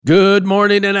Good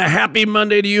morning and a happy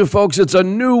Monday to you folks. It's a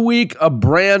new week, a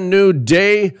brand new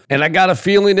day, and I got a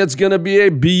feeling it's going to be a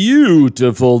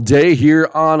beautiful day here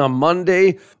on a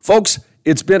Monday. Folks,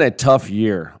 it's been a tough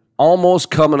year.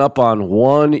 Almost coming up on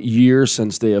 1 year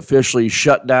since they officially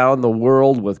shut down the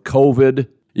world with COVID.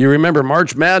 You remember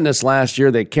March Madness last year,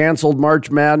 they canceled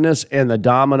March Madness and the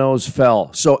dominoes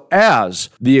fell. So as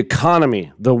the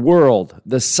economy, the world,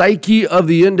 the psyche of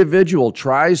the individual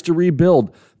tries to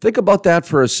rebuild, think about that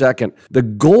for a second. The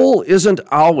goal isn't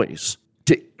always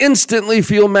to instantly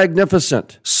feel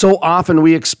magnificent. So often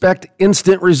we expect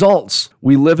instant results.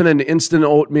 We live in an instant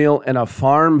oatmeal and a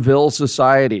Farmville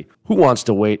society. Who wants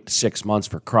to wait 6 months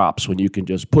for crops when you can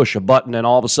just push a button and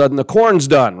all of a sudden the corn's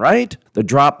done, right? The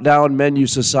drop-down menu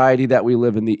society that we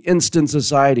live in, the instant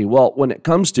society. Well, when it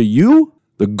comes to you,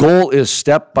 the goal is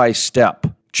step by step.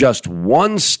 Just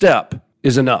one step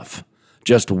is enough.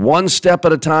 Just one step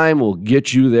at a time will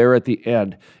get you there at the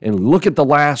end. And look at the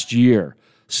last year,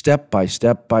 step by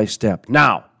step by step.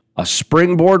 Now, a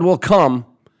springboard will come,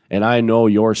 and I know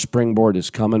your springboard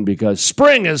is coming because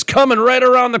spring is coming right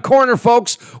around the corner,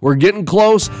 folks. We're getting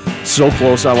close. So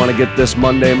close, I want to get this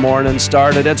Monday morning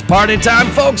started. It's party time,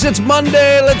 folks. It's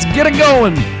Monday. Let's get it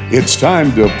going. It's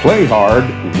time to play hard,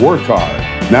 work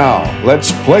hard. Now,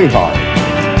 let's play hard.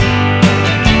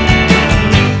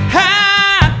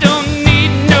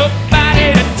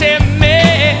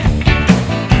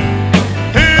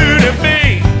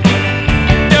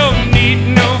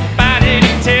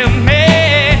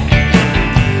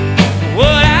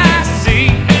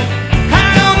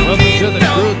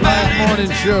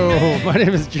 Show. My name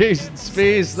is Jason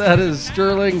Space. That is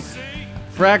Sterling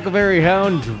Frackleberry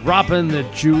Hound dropping the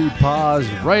chewed paws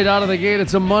right out of the gate.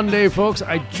 It's a Monday, folks.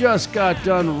 I just got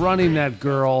done running that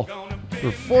girl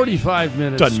for 45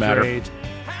 minutes Doesn't straight.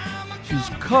 matter. She's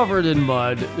covered in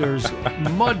mud. There's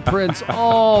mud prints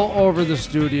all over the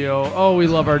studio. Oh, we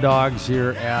love our dogs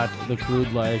here at The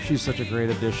Crude Life. She's such a great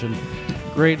addition.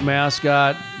 Great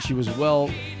mascot. She was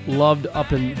well loved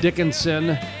up in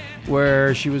Dickinson,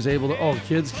 where she was able to,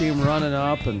 kids came running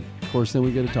up, and of course then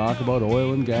we get to talk about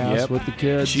oil and gas with the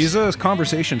kids. She's a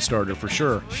conversation starter for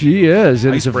sure. She is,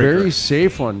 and it's a Icebreaker. very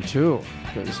safe one too.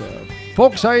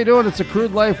 Folks, how you doing? It's a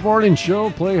Crude Life Morning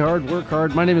Show. Play hard, work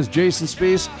hard. My name is Jason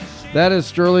Space. That is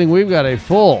Sterling. We've got a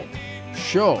full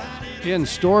show in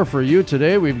store for you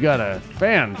today. We've got a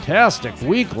fantastic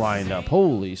week lined up.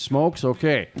 Holy smokes.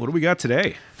 Okay. What do we got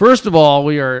today? First of all,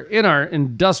 we are in our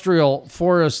Industrial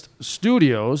Forest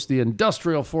Studios, the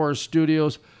Industrial Forest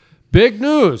Studios. Big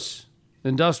news.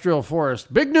 Industrial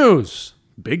Forest. Big news.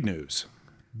 Big news.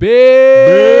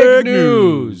 Big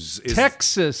news.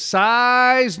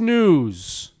 Texas-size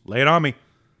news. Lay it on me.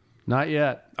 Not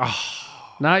yet.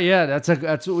 Not yet.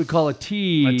 That's what we call a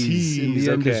tease in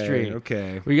the industry.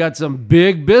 Okay. We got some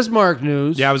big Bismarck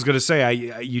news. Yeah, I was going to say,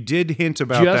 you did hint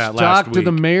about that last week. Just talked to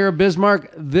the mayor of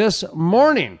Bismarck this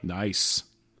morning. Nice.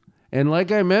 And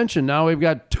like I mentioned, now we've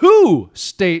got 2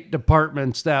 state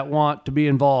departments that want to be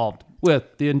involved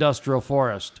with the industrial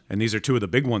forest. And these are 2 of the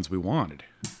big ones we wanted.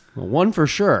 Well, one for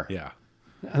sure. Yeah.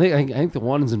 I think the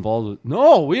one is involved with...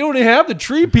 No, we don't even have the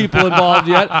tree people involved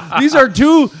yet. These are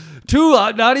two.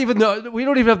 Not even we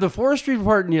don't even have the forestry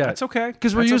department yet. That's okay.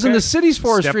 Because we're using the city's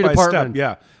forestry department. Step,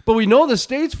 yeah. But we know the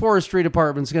state's forestry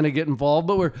department's going to get involved.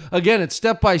 But it's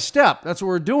step by step. That's what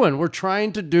we're doing. We're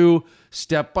trying to do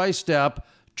step by step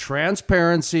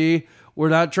transparency. We're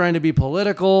not trying to be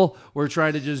political. We're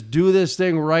trying to just do this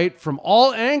thing right from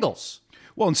all angles.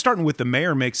 Well, and starting with the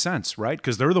mayor makes sense, right?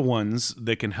 Because they're the ones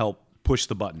that can help push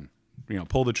the button,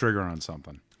 pull the trigger on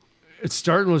something. It's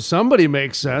starting with somebody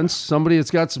makes sense. Somebody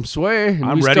that's got some sway. And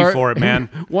I'm ready for it,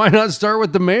 man. Why not start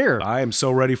with the mayor? I am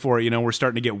so ready for it. We're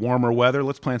starting to get warmer weather.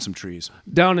 Let's plant some trees.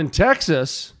 Down in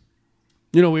Texas,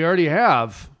 we already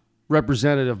have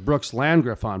Representative Brooks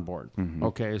Landgraf on board. Mm-hmm.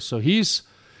 Okay, so he's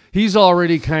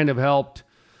already kind of helped,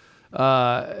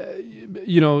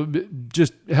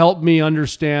 just help me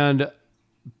understand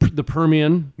the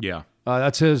Permian. Yeah.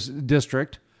 That's his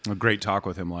district. A great talk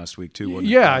with him last week, too,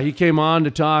 wasn't it? He came on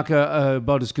to talk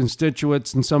about his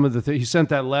constituents and some of the things. He sent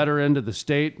that letter into the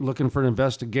state looking for an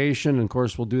investigation, and of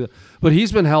course we'll do that. But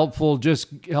he's been helpful just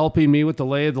helping me with the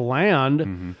lay of the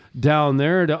land down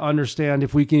there to understand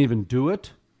if we can even do it,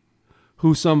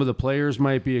 who some of the players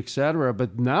might be, et cetera.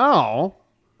 But now,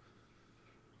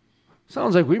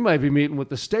 sounds like we might be meeting with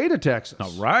the state of Texas.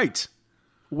 All right.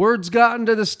 Word's gotten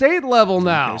to the state level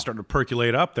now. Okay, starting to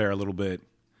percolate up there a little bit.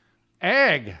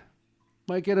 Ag.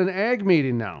 Might get an ag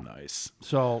meeting now. Nice.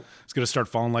 So it's going to start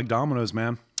falling like dominoes,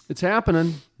 man. It's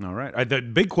happening. All right. The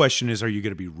big question is, are you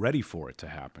going to be ready for it to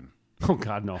happen? Oh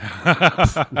God, no.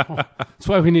 No. That's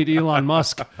why we need Elon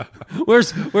Musk.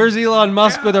 Where's Elon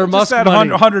Musk with our Musk that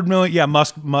money? 100 million. Yeah,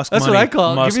 Musk That's money. what I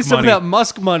call it. Musk Give me some money. of that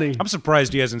Musk money. I'm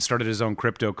surprised he hasn't started his own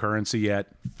cryptocurrency yet.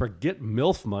 Forget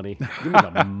MILF money. Give me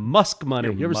the Musk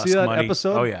money. You ever Musk see that money.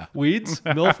 episode? Oh, yeah. Weeds?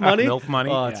 MILF money? MILF money,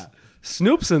 Oh, it's yeah.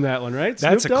 Snoop's in that one, right?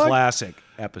 That's Snoop Dogg? a classic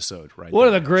episode, right? One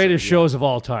of there. the greatest So, shows of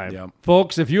all time. Yeah.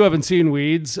 Folks, if you haven't seen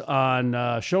Weeds on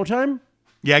Showtime,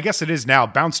 Yeah, I guess it is now.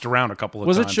 Bounced around a couple of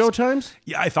was it times. Showtimes?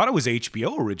 Yeah, I thought it was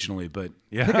HBO originally, but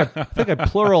yeah. I think I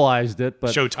pluralized it, but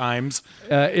Showtimes.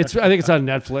 I think it's on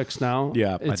Netflix now.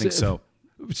 Yeah, I think so.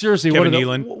 Seriously,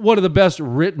 Kevin one of the best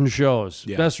written shows.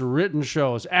 Yeah. Best written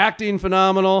shows. Acting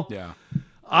phenomenal. Yeah.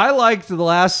 I liked the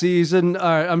last season.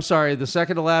 I'm sorry, the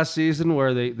second to last season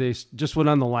where they just went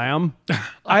on the lam.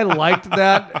 I liked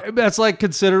that. That's like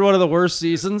considered one of the worst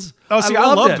seasons. Oh, see,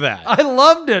 I loved it. that. I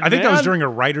loved it. I think that was man. during a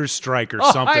writer's strike or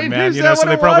Oh, something, is man. that So what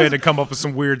they it probably was? had to come up with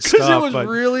some weird because stuff. it was but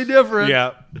really different.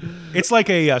 yeah, it's like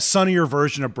a sunnier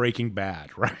version of Breaking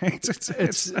Bad, right?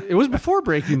 It was before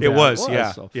Breaking Bad. It was,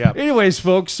 yeah, So. yeah. Anyways,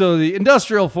 folks, so the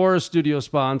Industrial Forest Studio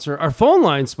sponsor, our phone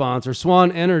line sponsor,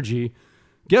 Swan Energy.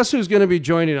 Guess who's going to be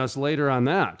joining us later on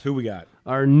that? Who we got?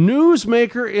 Our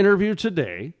newsmaker interview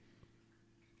today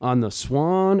on the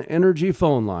Swan Energy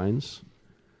phone lines.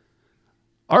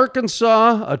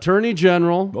 Arkansas Attorney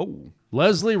General Oh,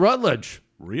 Leslie Rutledge.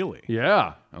 really?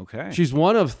 Yeah. Okay. She's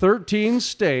one of 13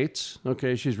 states.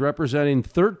 Okay, she's representing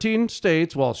 13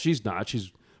 states. Well, she's not.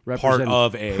 She's representing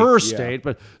of a, her yeah. state,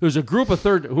 but there's a group of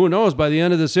who knows, by the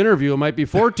end of this interview, it might be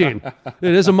 14.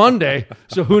 It is a Monday,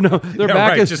 so who knows? They're Yeah,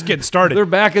 back right, just getting started. They're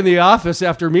back in the office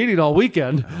after meeting all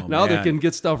weekend. Now they man. can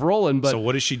get stuff rolling. But So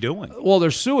what is she doing? well, they're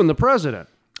suing the president.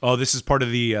 Oh, this is part of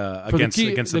the For against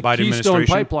the Biden Keystone administration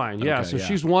pipeline. Yeah, Okay, so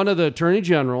she's one of the attorney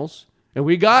generals, and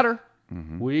we got her.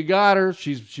 We got her.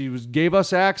 Gave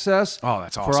us access. Oh,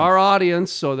 that's for awesome. our audience,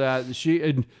 so that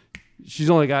she's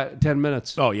only got 10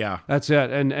 minutes. Oh yeah. That's it,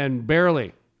 and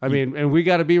barely. I mean, and we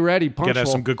got to be ready. Punctual. Gotta have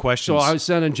some good questions. So I was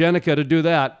sending Jenica to do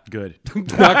that. Good. Not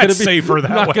going to be safer that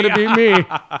Not way. going to be me.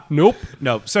 Nope.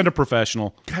 No, send a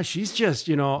professional. Gosh, she's just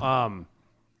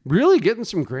really getting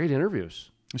some great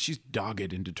interviews. She's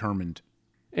dogged and determined.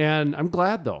 And I'm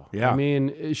glad though. Yeah. I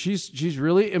mean, she's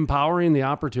really empowering the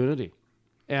opportunity.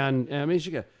 And I mean,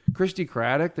 she got Christy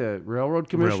Craddock, the railroad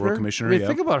commissioner. I mean, yeah.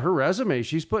 think about her resume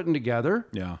she's putting together.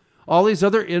 Yeah. All these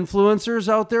other influencers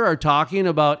out there are talking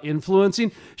about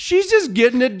influencing. She's just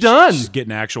getting it done. She's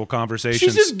getting actual conversations.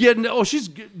 She's just getting, she's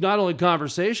not only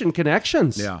conversation,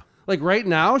 connections. Yeah. Like right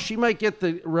now, she might get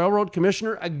the railroad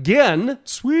commissioner again.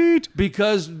 Sweet.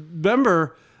 Because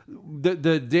remember, the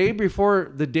day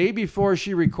before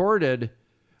she recorded,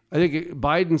 I think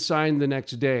Biden signed the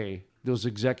next day those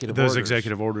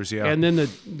executive orders. Yeah. And then the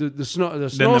snowstorm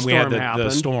then we had happened.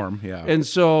 the storm, yeah. And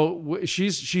so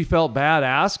she felt bad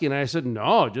asking. I said,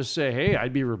 no, just say, hey,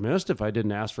 I'd be remiss if I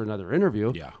didn't ask for another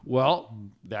interview. Yeah. Well,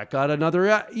 that got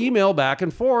another email back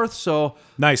and forth. So,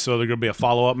 Nice. So there's going to be a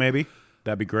follow-up maybe?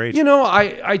 That'd be great.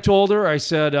 I told her, I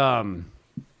said,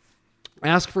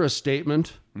 ask for a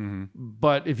statement.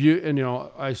 But if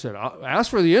I said, I'll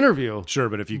ask for the interview. Sure,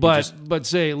 but if you could but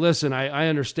say, listen, I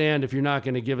understand if you're not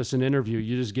going to give us an interview,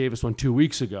 you just gave us one 2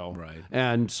 weeks ago. Right.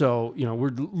 And so, we're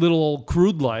little old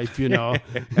crude life, you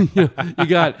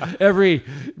got every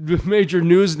major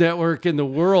news network in the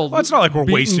world. Well, it's not like we're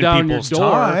beating wasting down people's your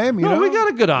door. time. No, we got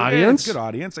a good audience. Yeah, good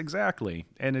audience, exactly.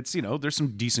 And it's, there's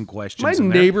some decent questions My in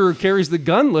there. neighbor who carries the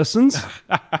gun listens.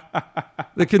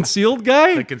 The concealed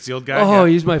guy? The concealed guy? Oh,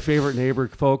 yeah. he's my favorite neighbor,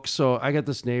 folks. So I got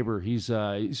this neighbor. He's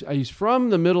from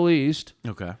the Middle East,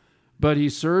 Okay. but he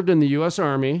served in the U.S.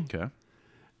 Army, Okay.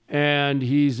 and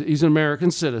he's an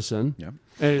American citizen. Yep.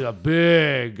 And he's a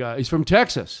big. He's from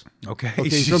Texas. Okay.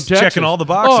 He's He's from Texas. checking all the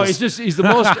boxes. Oh, he's the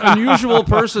most unusual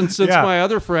person since Yeah. my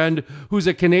other friend, who's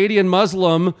a Canadian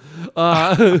Muslim.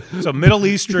 So Middle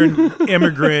Eastern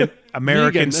immigrant,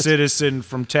 American Vegan. citizen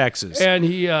from Texas. And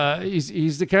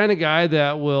he's the kind of guy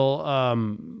that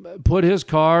will put his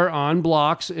car on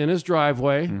blocks in his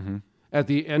driveway at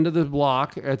the end of the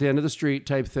block, at the end of the street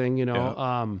type thing,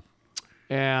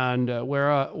 and wear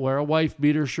a wife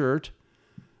beater shirt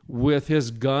with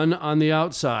his gun on the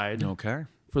outside Okay.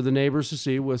 for the neighbors to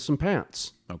see with some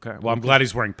pants. Okay. Well, I'm glad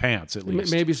he's wearing pants at least.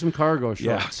 Maybe some cargo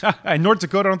shorts. Yeah. In North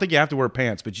Dakota, I don't think you have to wear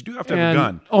pants, but you do have to have a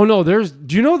gun. Oh no,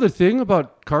 do you know the thing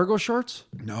about cargo shorts?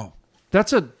 No.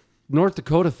 That's a North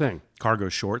Dakota thing. Cargo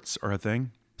shorts are a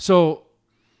thing? So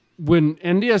when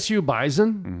NDSU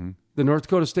Bison, the North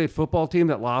Dakota State football team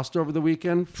that lost over the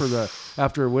weekend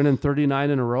after winning 39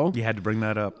 in a row, You had to bring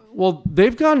that up. well,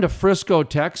 they've gone to Frisco,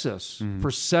 Texas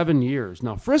for 7 years.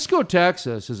 Now, Frisco,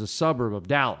 Texas is a suburb of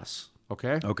Dallas.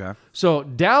 Okay? Okay. So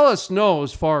Dallas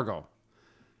knows Fargo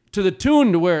to the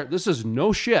tune to where this is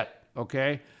no shit,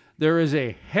 okay? There is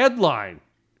a headline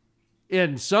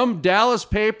in some Dallas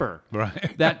paper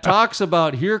Right. that talks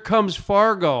about here comes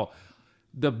Fargo.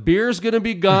 The beer's going to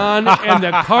be gone and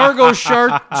the cargo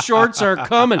shorts are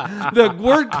coming. The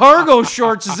word cargo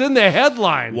shorts is in the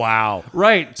headline. Wow.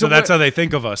 Right. So that's how they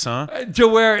think of us, huh? To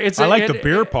where it's I like the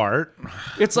beer part.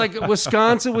 It's like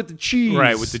Wisconsin with the cheese.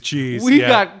 Right, with the cheese. We yeah.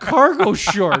 got cargo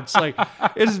shorts. Like,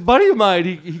 and his buddy of mine,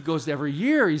 he goes every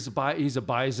year. He's a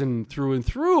bison through and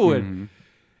through. And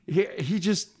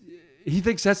he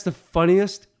thinks that's the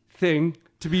funniest thing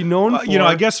to be known for. You know,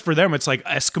 I guess for them, it's like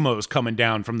Eskimos coming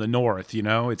down from the north, you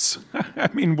know? It's, I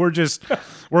mean,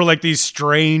 we're like these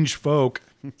strange folk.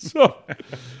 So,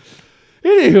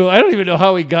 anywho, I don't even know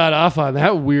how we got off on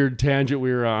that weird tangent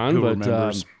we were on. Who but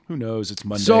remembers? Who knows? It's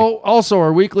Monday. So, also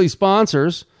our weekly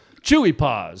sponsors, Chewy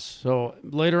Paws. So,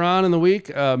 later on in the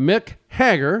week, Michaela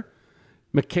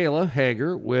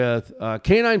Hager with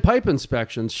Canine Pipe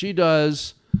Inspections. She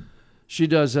does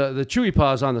the Chewy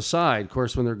Paws on the side. Of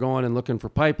course, when they're going and looking for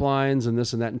pipelines and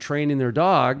this and that and training their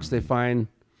dogs, they find...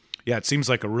 Yeah, it seems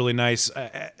like a really nice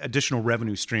additional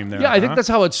revenue stream there. Yeah, I think that's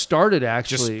how it started,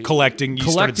 actually. Just collecting. You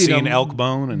started seeing them elk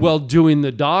bone. And, well, doing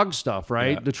the dog stuff,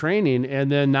 right? Yeah. The training. And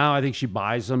then now I think she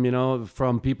buys them,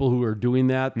 from people who are doing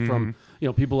that, from,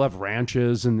 people who have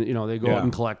ranches and, they go out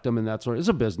and collect them and that sort of... It's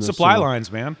a business. Supply lines,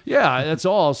 man. Yeah, that's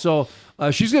all. So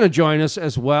she's going to join us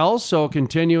as well. So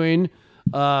continuing...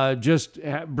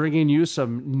 bringing you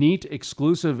some neat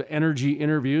exclusive energy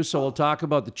interviews. So we'll talk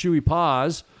about the Chewy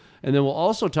Paws, and then we'll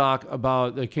also talk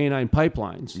about the canine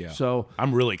pipelines. Yeah. So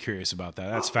I'm really curious about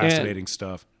that. That's fascinating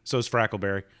stuff. So is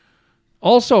Frackleberry.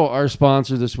 also our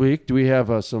sponsor this week. Do we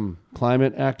have some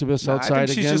climate activists outside I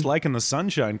think she's again? just liking the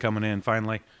sunshine coming in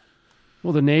finally.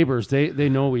 Well, the neighbors, they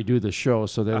know we do the show,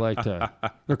 so they like to.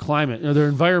 They're climate.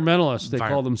 They're environmentalists. They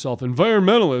call themselves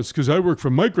environmentalists because I work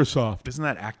for Microsoft. Isn't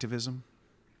that activism?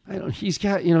 I don't. He's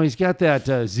got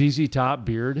that ZZ Top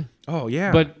beard. Oh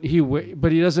yeah. But he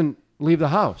doesn't leave the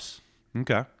house.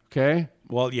 Okay. Okay.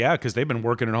 Well, yeah, because they've been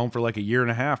working at home for like a year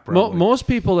and a half, probably. Most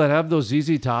people that have those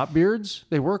ZZ Top beards,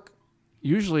 they work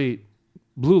usually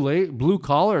blue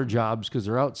collar jobs because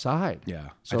they're outside. Yeah.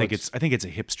 So I think it's a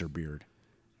hipster beard.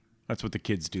 That's what the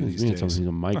kids do these He's days. a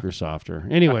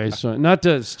Microsofter. Anyways, so not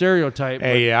to stereotype.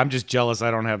 Hey, yeah, I'm just jealous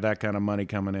I don't have that kind of money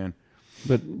coming in.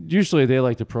 But usually they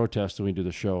like to protest when we do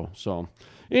the show. So,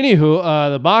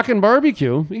 anywho, the Bakken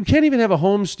Barbecue. You can't even have a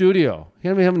home studio. You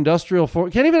can't even have industrial.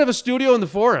 Can't even have a studio in the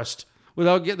forest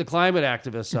without getting the climate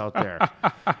activists out there.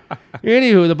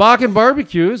 Anywho, the Bakken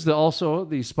Barbecue is also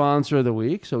the sponsor of the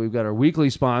week. So we've got our weekly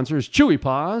sponsors, Chewy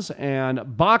Paws and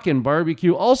Bakken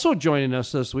Barbecue. Also joining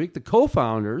us this week, the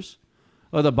co-founders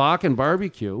of the Bakken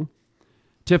Barbecue,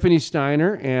 Tiffany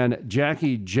Steiner and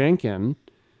Jackie Jenkin.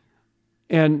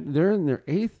 And they're in their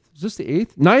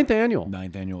ninth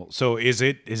annual. So does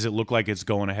it look like it's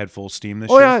going ahead full steam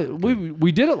this Oh year? yeah,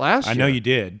 we did it last year. I know you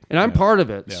did. And I'm part of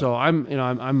it. Yeah. So I'm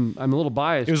a little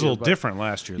biased. It was a here, little different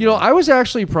last year. I was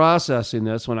actually processing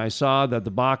this when I saw that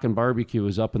the Bakken Barbecue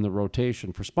is up in the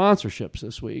rotation for sponsorships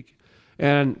this week.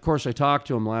 And of course I talked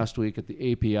to him last week at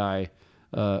the API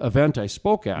event I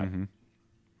spoke at. Mm-hmm.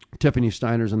 Tiffany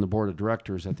Steiner's on the board of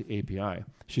directors at the API.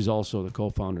 She's also the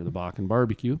co-founder of the Bakken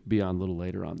Barbecue. Be on a little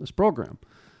later on this program.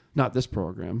 Not this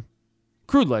program.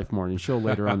 Crude Life Morning Show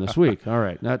later on this week. All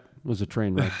right. That was a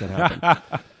train wreck that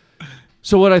happened.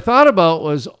 So what I thought about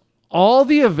was all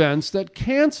the events that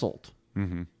canceled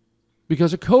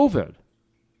because of COVID.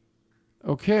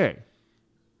 Okay.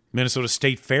 Minnesota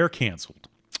State Fair canceled.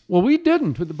 Well, we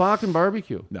didn't with the Bakken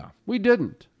Barbecue. No. We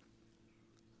didn't.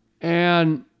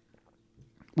 And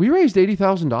we raised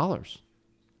 $80,000.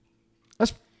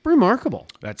 That's remarkable.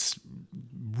 That's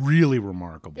really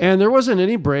remarkable. And there wasn't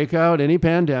any breakout, any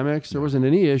pandemics. There wasn't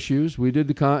any issues. We did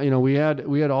we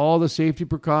had all the safety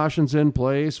precautions in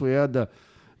place. We had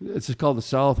it's called the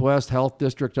Southwest Health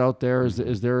District out there.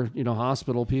 Is their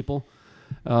hospital people,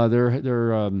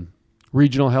 their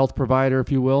regional health provider, if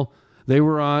you will. They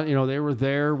were on. They were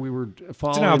there. We were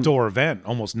following. It's an outdoor event.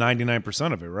 Almost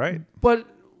 99% of it, right? But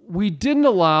we didn't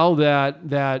allow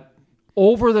that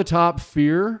over-the-top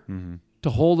fear to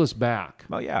hold us back.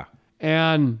 Well, yeah.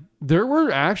 And there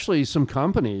were actually some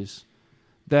companies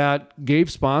that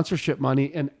gave sponsorship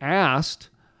money and asked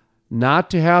not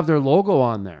to have their logo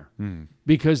on there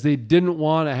because they didn't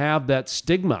want to have that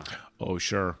stigma. Oh,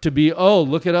 sure. To be,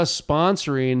 look at us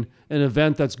sponsoring an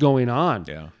event that's going on.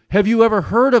 Yeah. Have you ever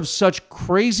heard of such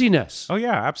craziness? Oh,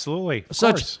 yeah, absolutely. Of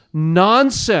Such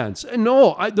nonsense. And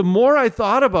no, the more I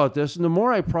thought about this and the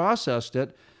more I processed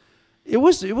it, It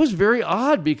was very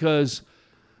odd because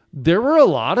there were a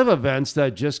lot of events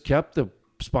that just kept the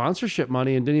sponsorship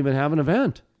money and didn't even have an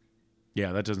event.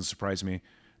 Yeah, that doesn't surprise me.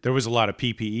 There was a lot of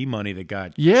PPE money that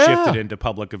got Yeah. shifted into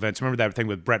public events. Remember that thing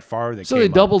with Brett Favre? That So came they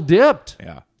up? double dipped.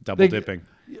 Yeah, double dipping.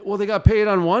 Well, they got paid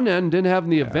on one end, didn't have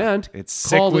the event. It's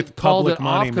sick with called public it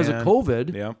money, off because of man.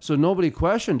 COVID. Yep. So nobody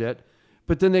questioned it.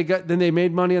 But then they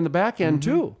made money on the back end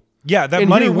too. Yeah, that And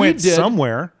money here we went did-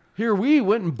 somewhere. Here we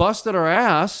went and busted our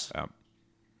ass, Yeah.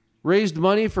 raised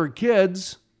money for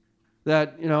kids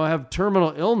that have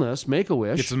terminal illness.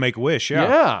 Make-A-Wish. It's a Make-A-Wish,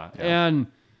 Yeah. And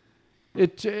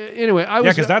it anyway. I was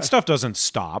Yeah, because that stuff doesn't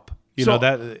stop. You So- know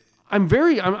that. I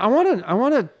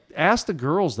want to ask the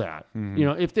girls that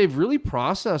if they've really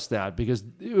processed that, because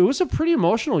it was a pretty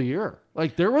emotional year.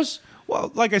 Like there was. Well,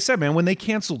 like I said, man, when they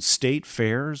canceled state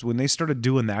fairs, when they started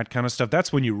doing that kind of stuff,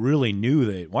 that's when you really knew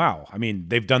that. Wow, I mean,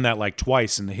 they've done that like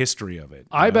twice in the history of it.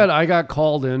 I bet I got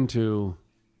called into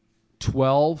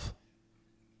 12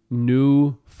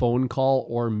 new phone call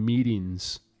or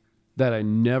meetings that I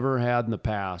never had in the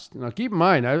past. Now, keep in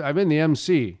mind, I've been the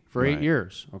MC for 8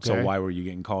 years. Okay, So why were you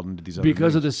getting called into these other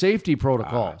because of meetings? the safety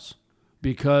protocols.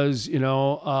 Because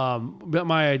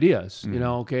my ideas.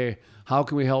 Okay, how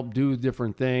can we help do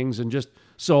different things? And just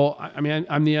so I mean,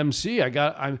 I'm the MC.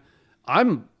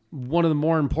 I'm one of the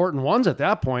more important ones at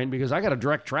that point because I got to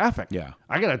direct traffic. Yeah.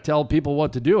 I got to tell people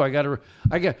what to do.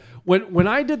 When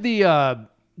I did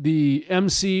the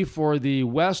MC for the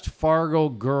West Fargo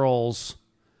girls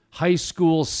high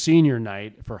school senior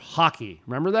night for hockey.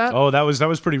 Remember that? Oh, that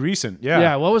was pretty recent. Yeah.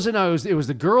 Yeah. What was it? No, it was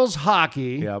the girls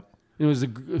hockey. Yep. It was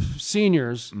the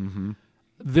seniors. Mm-hmm.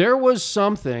 There was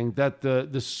something that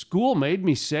the school made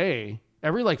me say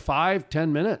every 5-10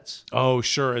 minutes. Oh,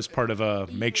 sure. As part of a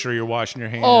make sure you're washing your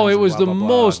hands. Oh, it and was blah, the blah, blah.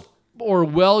 most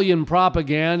Orwellian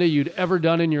propaganda you'd ever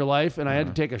done in your life, and I had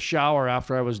to take a shower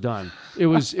after I was done. It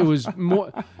was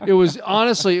more. It was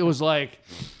honestly, it was like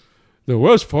the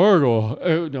West Fargo.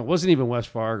 No, it wasn't even West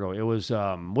Fargo. It was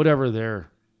whatever their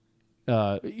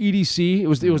EDC. It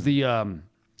was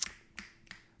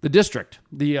the district,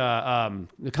 the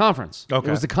conference. Okay.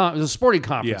 It was it was a sporting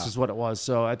conference Yeah. is what it was.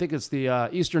 So I think it's the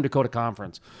Eastern Dakota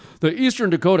Conference. The Eastern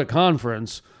Dakota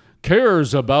Conference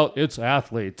cares about its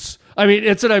athletes.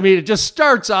 It just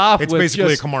starts off It's with basically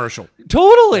just, a commercial.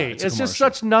 Totally. it's a it's just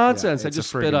commercial. such nonsense. Yeah, I it's a just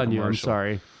spit friggin' on you. I'm commercial.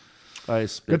 sorry. I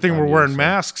spit Good thing on we're you, wearing so.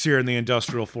 masks here in the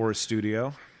Industrial Forest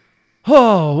studio.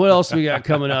 Oh, what else we got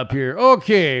coming up here?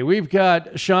 Okay, we've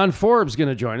got Sean Forbes going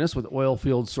to join us with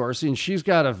Oilfield Sourcing. She's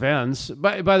got events.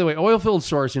 By the way, Oilfield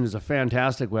Sourcing is a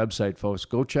fantastic website, folks.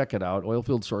 Go check it out,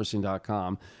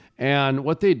 oilfieldsourcing.com. And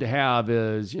what they'd have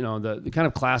is, the kind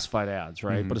of classified ads,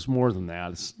 right? But it's more than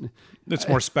that. It's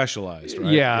more specialized,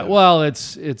 right? Yeah, well,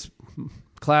 it's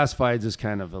classifieds is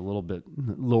kind of a little bit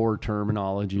lower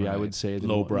terminology, I would say.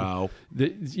 Lowbrow.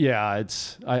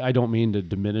 I don't mean to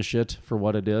diminish it for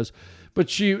what it is, but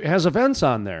she has events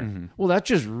on there. Mm-hmm. Well, that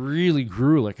just really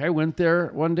grew. Like I went there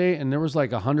one day and there was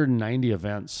 190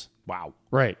 events. Wow.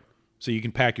 Right. So you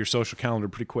can pack your social calendar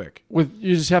pretty quick.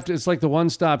 You just have to. It's like the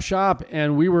one-stop shop,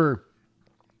 and we were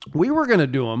going to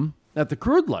do them at the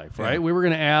Crude Life, right? Yeah. We were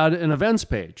going to add an events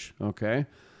page, okay?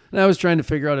 And I was trying to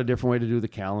figure out a different way to do the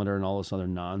calendar and all this other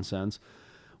nonsense.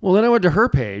 Well, then I went to her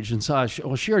page and saw, she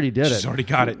already did it. She's already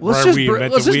got it. Let's Where just, we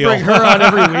invent let's the just wheel. bring her on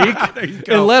every week There you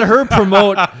go. and let her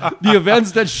promote the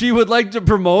events that she would like to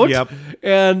promote. Yep.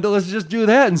 And let's just do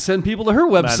that and send people to her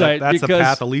website. that's the because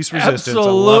path of least resistance. I love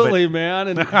Absolutely, it. man.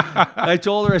 And I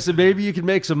told her, I said, maybe you can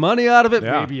make some money out of it.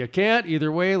 Yeah. Maybe you can't.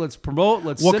 Either way, let's promote.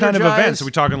 Let's What kind of synergize. events? Are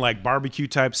we talking like barbecue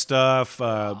type stuff?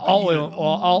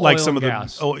 All like oil some and of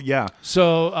gas. the. Oh yeah.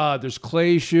 So there's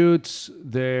clay shoots,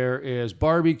 there is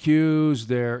barbecues,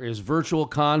 there is virtual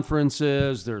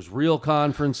conferences, there's real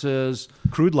conferences.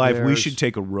 Crude Life, we There's- should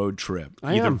take a road trip,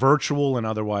 I either am. virtual and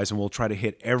otherwise, and we'll try to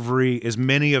hit as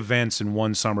many events in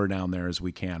one summer down there as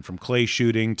we can, from clay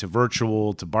shooting to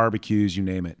virtual to barbecues, you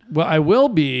name it. Well, I will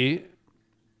be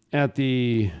at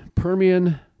the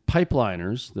Permian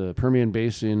Pipeliners, the Permian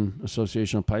Basin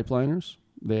Association of Pipeliners.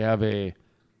 They have a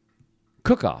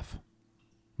cook-off,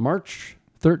 March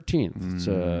 13th. It's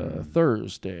a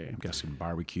Thursday. Got some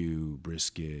barbecue,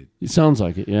 brisket, It sounds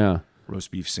like it, yeah.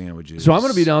 roast beef sandwiches. So I'm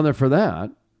going to be down there for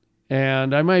that.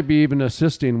 And I might be even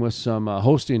assisting with some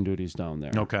hosting duties down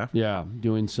there. Okay. Yeah,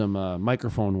 doing some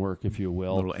microphone work, if you A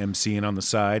will. little MCing on the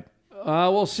side.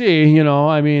 We'll see.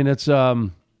 It's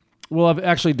we'll have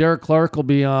actually Derek Clark will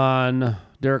be on.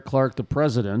 Derek Clark, the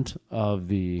president of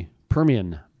the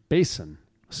Permian Basin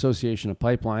Association of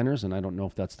Pipeliners, and I don't know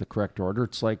if that's the correct order.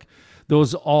 It's like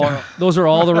those are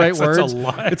all the right words. That's a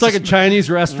lot. It's like a Chinese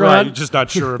Right, restaurant. you're just not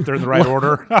sure if they're in the right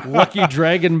order. Lucky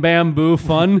Dragon Bamboo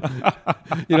Fun.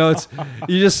 It's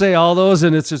you just say all those,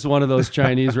 and it's just one of those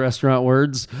Chinese restaurant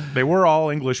words. They were all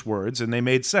English words, and they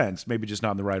made sense. Maybe just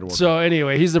not in the right order. So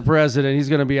anyway, he's the president. He's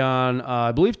going to be on,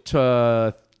 I believe,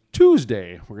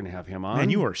 Tuesday. We're going to have him on. Man,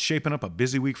 you are shaping up a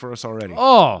busy week for us already.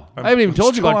 Oh, I haven't even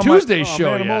told you about Tuesday's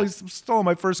show man, yet. I'm still on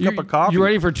my first cup of coffee. You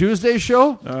ready for Tuesday's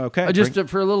show? Okay. Just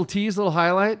for a little tease, little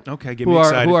highlight. Okay, get me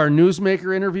excited. Who our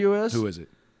newsmaker interview is? Who is it?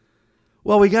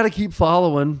 Well, we got to keep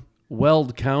following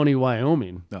Weld County,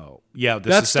 Wyoming. No. Yeah,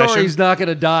 that story's not going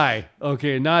to die.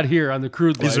 Okay, not here on the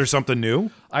Crude Life. Is there something new?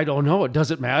 I don't know. It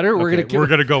doesn't matter. We're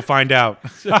gonna go find out.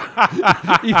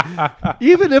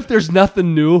 Even if there's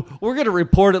nothing new, we're gonna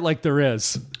report it like there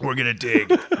is. We're gonna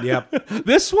dig. Yep.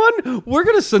 This one we're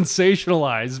gonna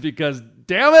sensationalize because.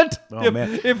 Damn it!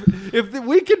 If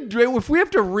we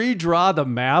have to redraw the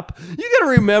map, you got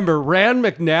to remember Rand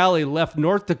McNally left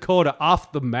North Dakota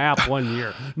off the map one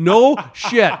year. No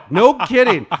shit, no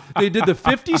kidding. They did the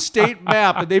 50-state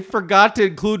map and they forgot to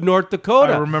include North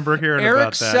Dakota. I remember hearing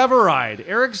about that.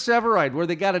 Eric Severide, where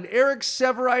they got an Eric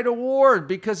Severide Award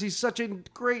because he's such a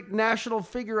great national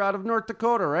figure out of North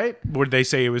Dakota, right? Where did they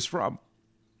say he was from?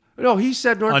 No, he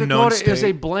said North Unknown Dakota is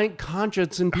state. a blank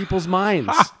conscience in people's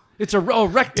minds. It's a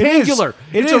rectangular.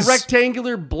 It's a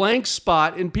rectangular blank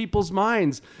spot in people's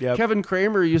minds. Yep. Kevin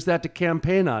Kramer used that to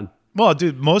campaign on. Well,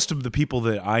 dude, most of the people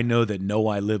that I know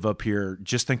I live up here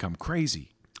just think I'm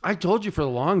crazy. I told you for a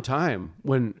long time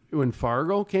when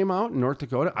Fargo came out in North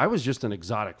Dakota, I was just an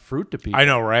exotic fruit to people. I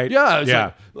know, right? Yeah.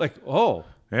 It's like, oh.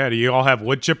 Yeah, do you all have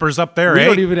wood chippers up there, We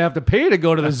don't even have to pay to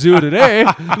go to the zoo today.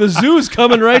 The zoo's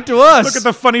coming right to us. Look at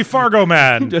the funny Fargo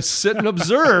man. Just sit and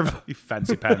observe. You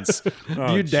fancy pants.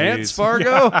 Do you dance,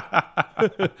 Fargo?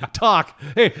 Talk.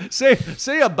 Hey,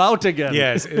 say about again.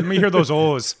 Yes, let me hear those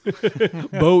O's.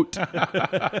 Boat.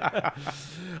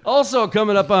 Also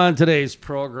coming up on today's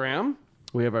program,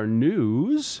 we have our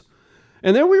news.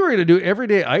 And then we were going to do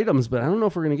everyday items, but I don't know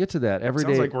if we're going to get to that.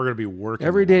 Sounds like we're going to be working.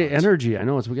 Everyday energy. I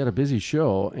know we got a busy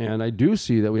show, and I do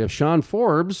see that we have Sean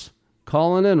Forbes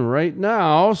calling in right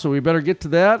now, so we better get to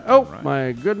that. Oh, right.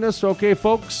 My goodness. Okay,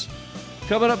 folks.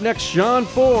 Coming up next, Sean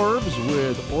Forbes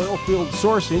with Oilfield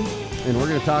Sourcing, and we're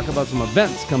going to talk about some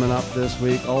events coming up this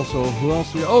week. Also, who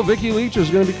else? Vicki Leach is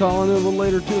going to be calling in a little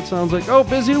later, too. It sounds like,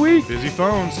 busy week. Busy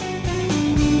phones.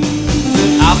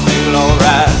 I feel all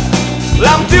right.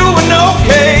 Well, I'm doing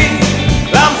okay.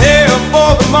 I'm here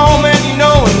for the moment,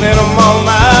 knowing that I'm on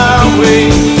my way.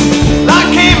 I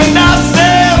came and I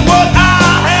said what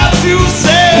I have to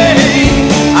say.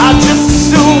 I just as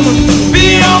soon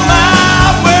be on my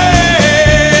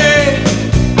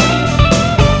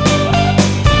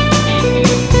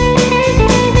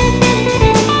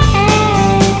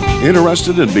way.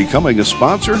 Interested in becoming a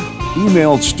sponsor?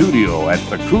 Email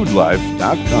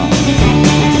studio@thecrudelife.com.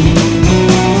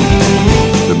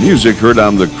 The music heard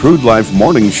on the Crude Life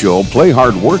Morning Show, Play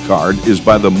Hard, Work Hard, is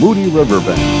by the Moody River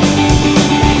Band.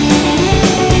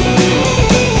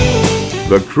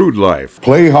 The Crude Life,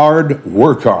 Play Hard,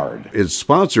 Work Hard, is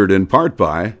sponsored in part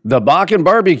by The Bakken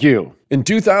Barbecue. In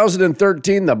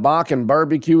 2013, the Bakken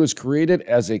Barbecue was created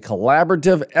as a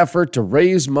collaborative effort to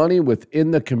raise money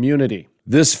within the community.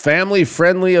 This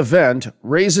family-friendly event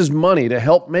raises money to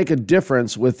help make a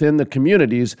difference within the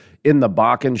communities in the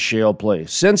Bakken Shale Play.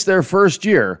 Since their first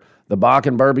year, the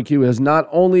Bakken Barbecue has not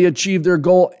only achieved their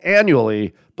goal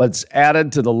annually, but it's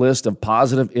added to the list of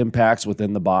positive impacts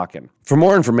within the Bakken. For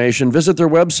more information, visit their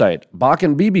website,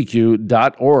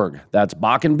 bakkenbbq.org. That's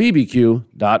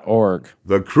bakkenbbq.org.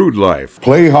 The Crude Life,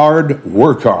 Play Hard,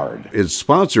 Work Hard, is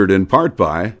sponsored in part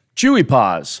by Chewy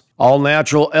Paws, all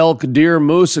natural elk, deer,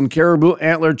 moose, and caribou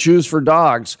antler chews for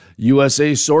dogs.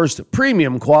 USA sourced,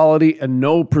 premium quality, and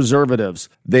no preservatives.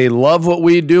 They love what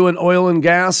we do in oil and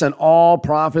gas, and all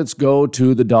profits go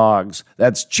to the dogs.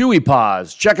 That's Chewy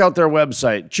Paws. Check out their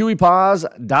website,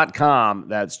 chewypaws.com.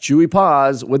 That's Chewy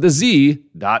Paws with a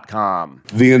Z.com.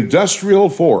 the Industrial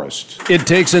Forest. It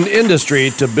takes an industry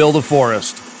to build a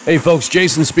forest. Hey folks,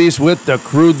 Jason Spees with The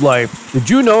Crude Life. Did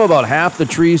you know about half the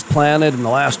trees planted in the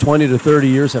last 20 to 30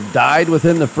 years have died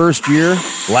within the first year?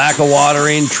 Lack of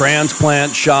watering,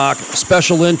 transplant shock,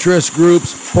 special interest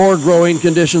groups, Poor growing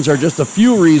conditions are just a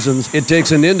few reasons it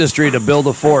takes an industry to build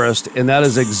a forest, and that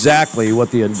is exactly what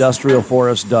the industrial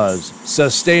forest does.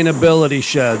 Sustainability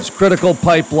sheds, critical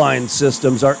pipeline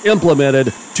systems are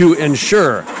implemented to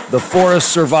ensure the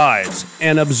forest survives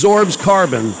and absorbs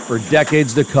carbon for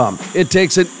decades to come. It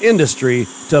takes an industry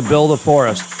to build a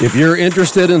forest. If you're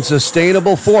interested in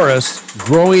sustainable forests,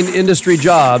 growing industry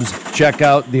jobs, check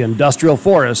out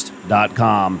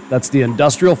theindustrialforest.com. That's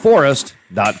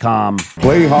theindustrialforest.com.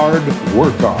 Play hard,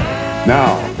 work hard.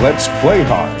 Now, let's play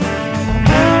hard.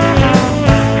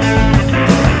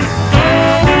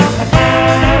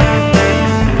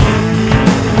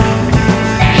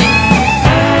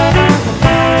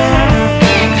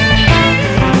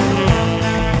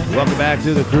 Welcome back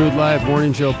to the Crude Life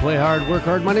Morning Show. Play hard, work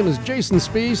hard. My name is Jason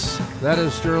Spees. That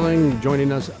is Sterling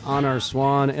joining us on our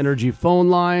Swan Energy phone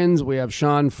lines. We have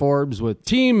Sean Forbes with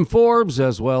Team Forbes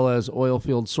as well as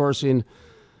Oilfield Sourcing.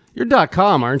 You're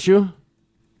 .com, aren't you?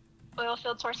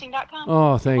 Oilfieldsourcing.com.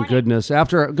 Oh, thank goodness.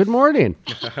 Good morning.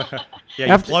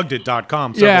 Yeah, you plugged it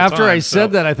 .com several Yeah, after I times,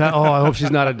 said that, I thought, I hope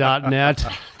she's not a .net.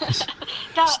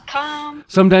 .com.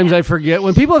 Sometimes I forget.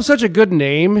 When people have such a good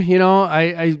name,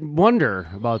 I wonder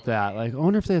about that. Like, I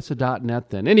wonder if that's a .net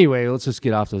then. Anyway, let's just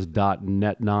get off this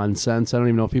 .net nonsense. I don't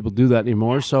even know if people do that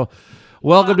anymore. So,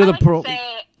 welcome to the pro.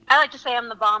 I like to say I'm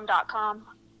the bomb.com.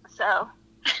 So.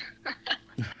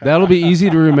 That'll be easy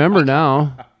to remember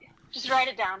now. Just write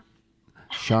it down.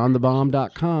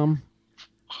 SeanTheBomb.com.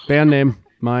 Band name,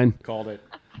 mine. Called it.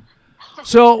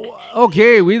 So,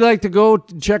 okay, we like to go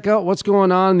check out what's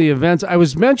going on in the events. I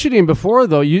was mentioning before,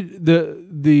 though,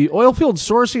 the Oilfield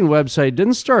Sourcing website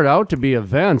didn't start out to be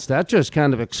events. That just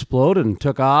kind of exploded and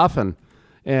took off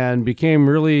and became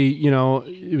really,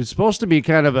 it was supposed to be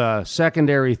kind of a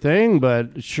secondary thing,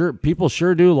 but sure, people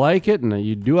sure do like it, and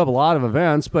you do have a lot of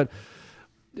events. But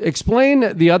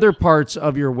explain the other parts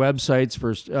of your websites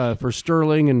for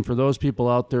Sterling and for those people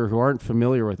out there who aren't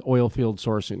familiar with Oilfield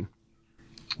Sourcing.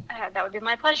 That would be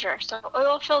my pleasure. So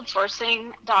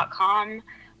oilfieldsourcing.com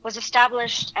was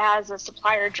established as a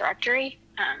supplier directory.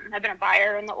 I've been a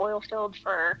buyer in the oil field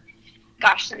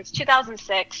since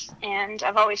 2006, and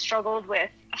I've always struggled with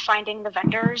finding the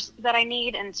vendors that I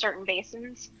need in certain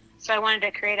basins. So I wanted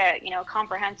to create a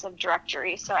comprehensive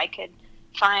directory so I could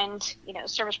find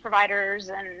service providers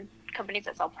and companies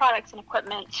that sell products and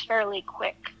equipment fairly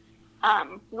quick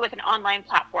with an online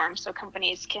platform so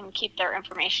companies can keep their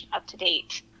information up to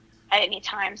date at any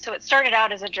time. So it started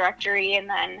out as a directory, and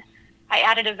then I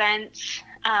added events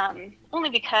only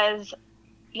because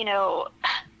oil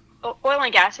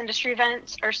and gas industry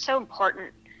events are so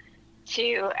important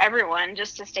to everyone,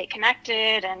 just to stay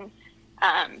connected and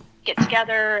get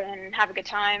together and have a good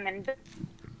time. And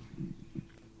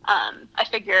I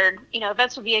figured,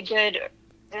 events would be a good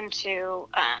reason to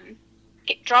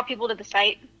draw people to the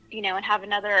site, and have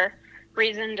another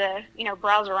reason to,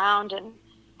 browse around and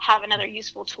have another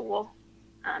useful tool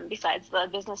besides the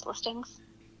business listings.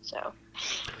 So.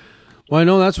 Well, I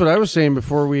know that's what I was saying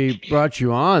before we brought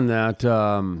you on, that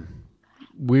that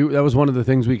was one of the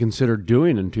things we considered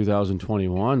doing in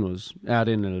 2021 was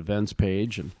adding an events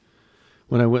page. And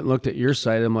when I went and looked at your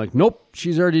site, I'm like, nope,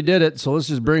 she's already did it. So let's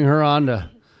just bring her on to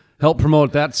help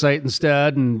promote that site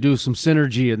instead and do some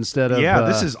synergy instead of... Yeah,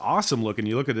 this is awesome looking.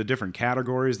 You look at the different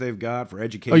categories they've got for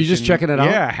education. Oh, you're just checking it out?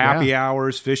 Yeah, happy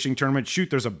hours, fishing tournament.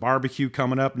 Shoot, there's a barbecue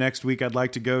coming up next week I'd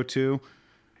like to go to.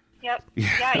 Yep.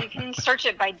 Yeah, you can search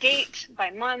it by date,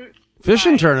 by month.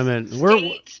 Fishing tournament.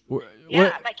 By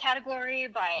category,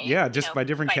 by... Yeah, just by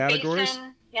different categories.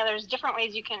 Basin. Yeah, there's different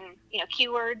ways you can,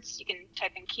 keywords. You can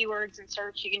type in keywords and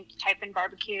search. You can type in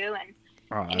barbecue, and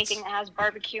anything that has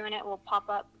barbecue in it will pop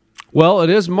up. Well, it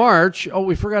is March. Oh,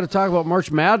 we forgot to talk about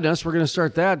March Madness. We're going to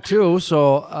start that too.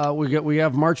 So we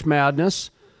have March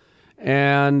Madness,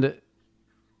 and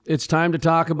it's time to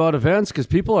talk about events because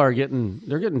people are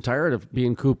getting tired of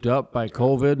being cooped up by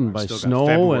COVID and by snow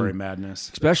February and madness,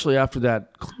 especially after that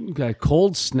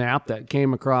cold snap that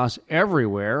came across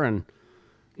everywhere and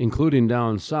including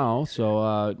down south.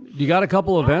 So, you got a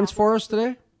couple events for us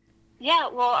today? Yeah,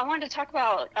 well, I wanted to talk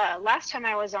about, last time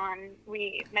I was on,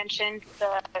 we mentioned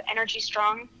the Energy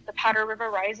Strong, the Powder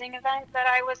River Rising event that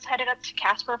I was headed up to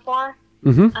Casper for.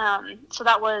 Mm-hmm. So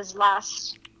that was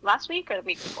last week or the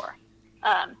week before.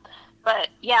 But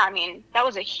yeah, I mean, that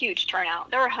was a huge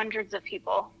turnout. There were hundreds of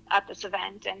people at this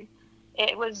event, and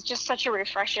it was just such a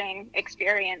refreshing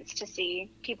experience to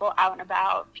see people out and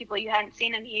about, people you hadn't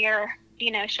seen in a year,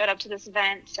 showed up to this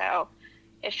event. So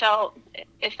it felt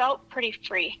pretty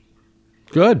free.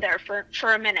 Good. There for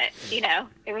a minute,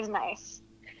 it was nice.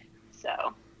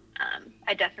 So I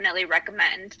I definitely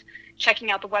recommend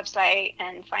checking out the website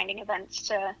and finding events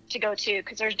to go to,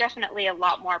 because there's definitely a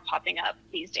lot more popping up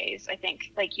these days. I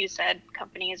think, like you said,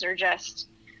 companies are just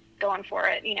going for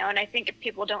it, and I think if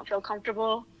people don't feel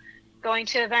comfortable going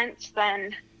to events,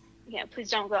 then,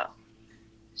 please don't go.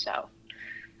 So,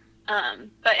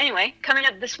 but anyway, coming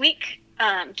up this week,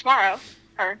 tomorrow,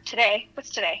 or today, what's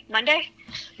today? Monday?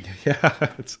 Yeah,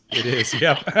 it is.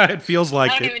 Yep. It feels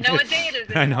like I don't even know what day it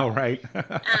is anymore. I know, right?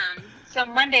 So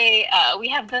Monday, we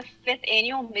have the 5th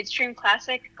annual Midstream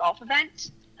Classic golf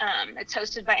event. It's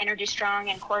hosted by Energy Strong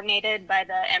and coordinated by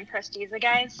the M Prestiza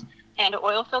guys. And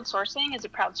Oilfield Sourcing is a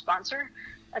proud sponsor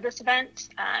of this event.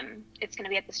 It's going to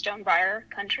be at the Stonebriar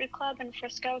Country Club in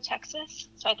Frisco, Texas.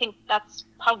 So I think that's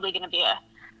probably going to be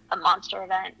a monster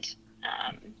event.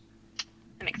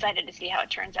 I'm excited to see how it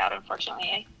turns out.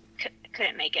 Unfortunately, I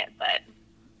couldn't make it, but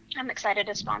I'm excited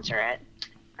to sponsor it.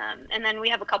 And then we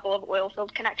have a couple of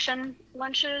Oilfield Connection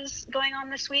lunches going on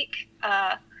this week.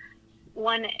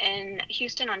 One in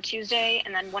Houston on Tuesday,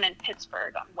 and then one in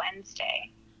Pittsburgh on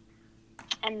Wednesday.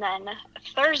 And then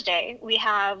Thursday, we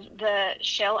have the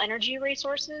Shell Energy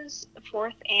Resources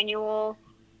 4th annual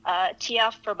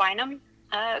TF for Bynum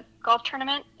golf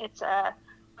tournament. It's a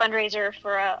fundraiser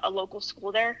for a local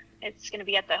school there. It's going to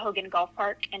be at the Hogan Golf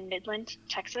Park in Midland,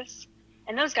 Texas.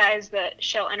 And those guys, the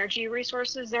Shell Energy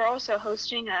Resources, they're also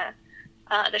hosting the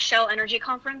Shell Energy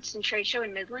Conference and Trade Show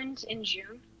in Midland in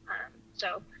June.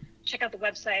 So check out the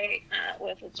website,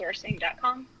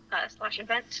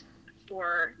 oilfieldsourcing.com/event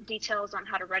for details on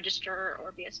how to register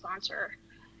or be a sponsor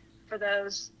for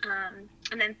those.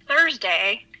 And then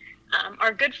Thursday,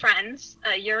 our good friends,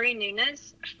 Yuri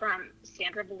Nunes from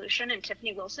Sand Revolution and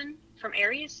Tiffany Wilson from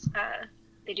Aries,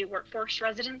 they do workforce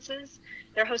residences.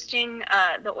 They're hosting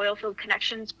the Oilfield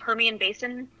Connections Permian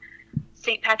Basin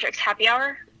St. Patrick's Happy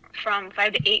Hour from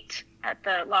 5 to 8 at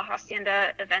the La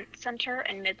Hacienda Event Center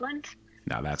in Midland.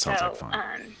 Now that sounds like fun.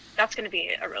 That's going to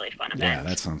be a really fun event. Yeah,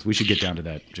 that sounds. We should get down to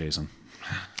that, Jason.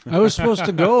 I was supposed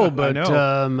to go, but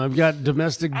I've got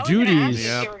domestic duties.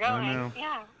 Yep, you were going. I know.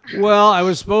 Yeah. Well, I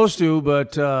was supposed to,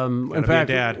 but in fact,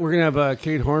 dad. we're going to have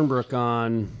Kate Hornbrook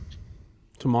on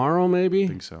tomorrow, maybe. I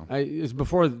think so. It's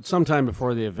sometime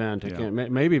before the event. I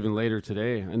can't, maybe even later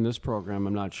today in this program.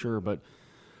 I'm not sure, but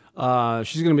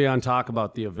she's going to be on talk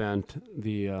about the event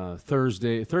the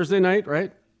Thursday night,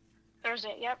 right?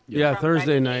 Thursday, yep. Yeah, From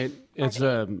Thursday 5 to night. 8. It's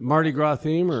a Mardi Gras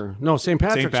theme, or no, St.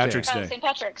 Patrick's Day. St.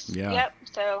 Patrick's. Yeah. Yep.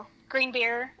 So green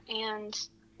beer and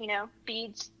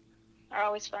beads are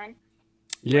always fun.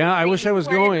 Yeah, I wish I was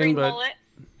going, but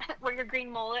wear your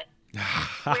green mullet.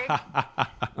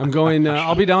 I'm going.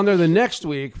 I'll be down there the next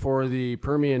week for the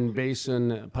Permian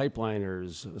Basin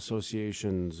Pipeliners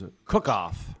Association's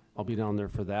cook-off. I'll be down there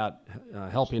for that,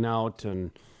 helping out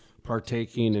and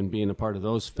partaking and being a part of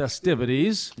those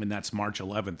festivities. And that's March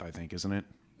 11th, I think, isn't it?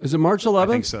 Is it March 11th? I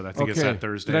think so. I think it's that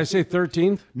Thursday. Did I say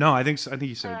 13th? No, I think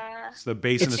you said it's the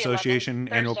Basin It's the Association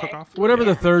 11th, annual Thursday. cook-off. Whatever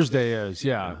the Thursday is.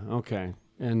 Yeah. Okay.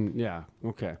 And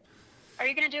okay. Are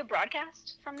you going to do a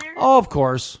broadcast from there? Oh, of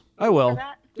course. I will. For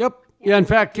that? Yep. Yeah, in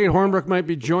fact, Kate Hornbrook might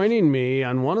be joining me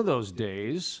on one of those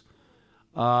days.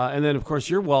 And then, of course,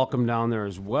 you're welcome down there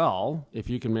as well, if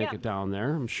you can make it down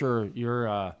there. I'm sure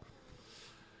your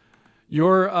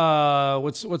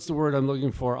what's the word I'm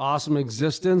looking for? Awesome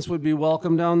existence would be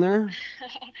welcome down there.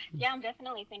 Yeah, I'm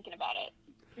definitely thinking about it.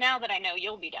 Now that I know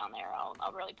you'll be down there, I'll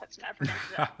really put some effort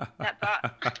into that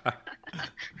thought.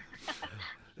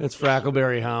 That's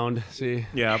Frackleberry Hound. See?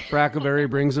 Yeah. Frackleberry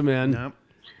brings them in. Yep.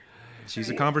 She's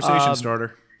a conversation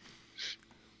starter.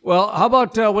 Well, how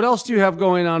about what else do you have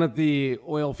going on at the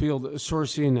Oilfield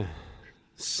Sourcing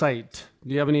site?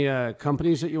 Do you have any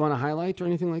companies that you want to highlight or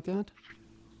anything like that?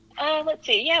 Let's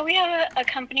see. Yeah, we have a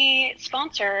company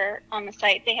sponsor on the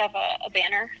site. They have a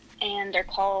banner, and they're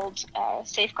called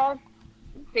Safeguard.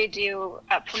 They do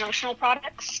promotional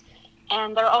products,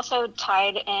 and they're also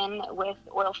tied in with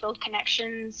Oilfield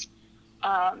Connections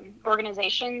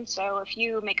organization. So if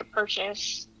you make a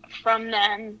purchase from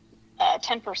them,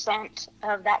 10%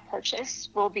 of that purchase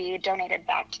will be donated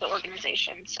back to the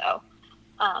organization. So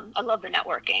I love the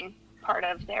networking part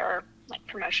of their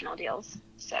promotional deals.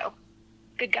 So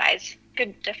good guys,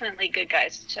 definitely good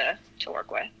guys to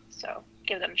work with. So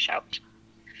give them a shout.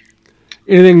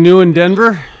 Anything new in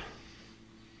Denver?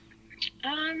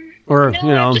 Or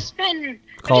no, I've just been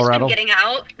Colorado? getting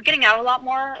out a lot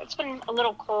more. It's been a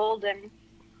little cold, and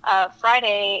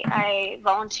Friday I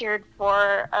volunteered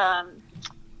for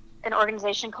an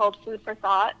organization called Food for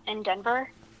Thought in Denver,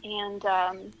 and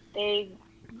they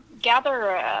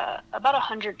gather about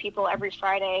 100 people every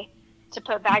Friday to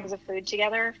put bags of food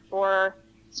together for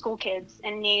school kids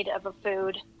in need of a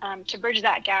food to bridge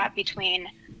that gap between,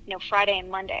 Friday and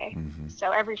Monday.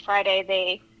 So every Friday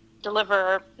they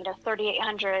deliver,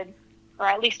 3,800, or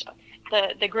at least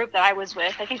the group that I was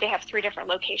with, I think they have 3 different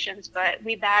locations, but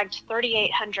we bagged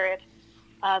 3,800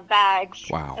 bags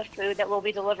of food that will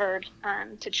be delivered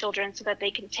to children so that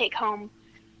they can take home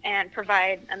and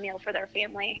provide a meal for their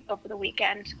family over the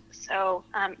weekend. So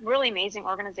really amazing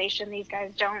organization. These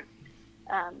guys don't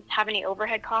have any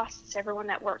overhead costs. Everyone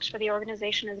that works for the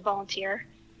organization is a volunteer.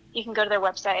 You can go to their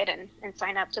website and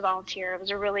sign up to volunteer. It was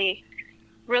a really,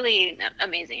 really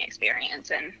amazing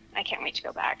experience, and I can't wait to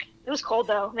go back. It was cold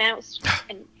though, man. It was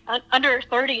under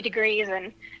 30 degrees,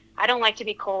 and I don't like to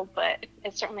be cold, but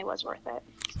it certainly was worth it.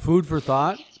 Food for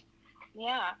thought?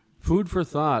 Yeah. Food for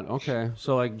thought. Okay.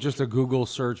 So like just a Google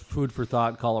search, Food for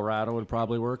Thought Colorado would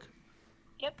probably work.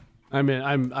 Yep. I mean,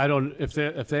 if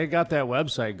they got that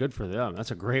website, good for them.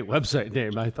 That's a great website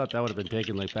name. I thought that would have been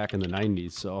taken like back in the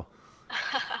 90s. So,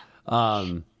 let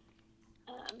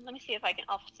me see if I can.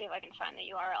 I'll see if I can find the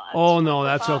URL. Oh no,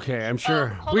 that's okay. I'm sure.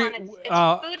 Hold on.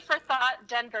 It's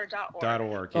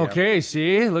foodforthoughtdenver.org. Yeah. Okay.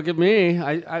 See, look at me.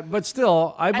 But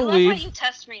still, I I love believe. how you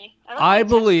test me. I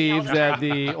believe that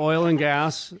the oil and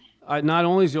gas, not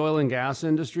only is the oil and gas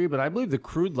industry, but I believe the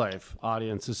crude life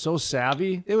audience is so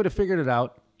savvy, they would have figured it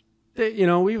out.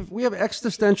 We have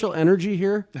existential energy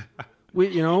here.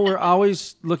 We're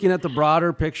always looking at the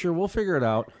broader picture. We'll figure it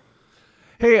out.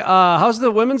 Hey, how's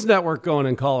the women's network going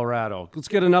in Colorado? Let's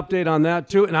get an update on that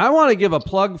too. And I want to give a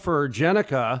plug for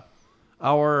Jenica,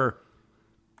 our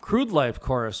crude life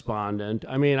correspondent.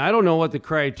 I mean, I don't know what the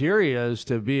criteria is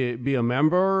to be a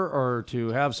member or to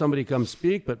have somebody come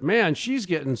speak, but man, she's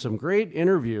getting some great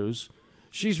interviews.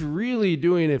 She's really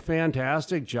doing a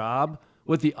fantastic job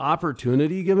with the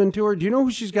opportunity given to her. Do you know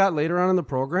who she's got later on in the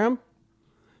program?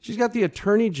 She's got the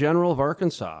Attorney General of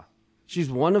Arkansas. She's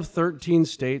one of 13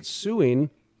 states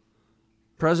suing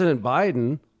President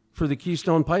Biden for the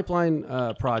Keystone Pipeline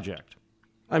project.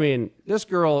 I mean, this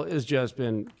girl has just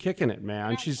been kicking it,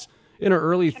 man. She's in her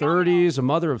early 30s, a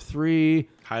mother of 3.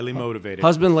 Highly motivated.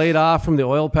 Husband laid off from the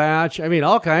oil patch. I mean,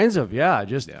 all kinds of,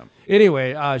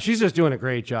 Anyway, she's just doing a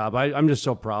great job. I'm just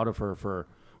so proud of her for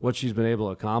what she's been able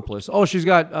to accomplish. Oh, she's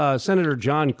got Senator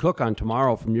John Cook on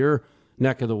tomorrow from your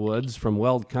neck of the woods, from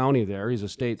Weld County there. He's a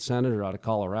state senator out of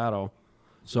Colorado.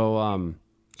 So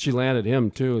she landed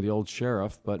him, too, the old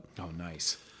sheriff. But oh,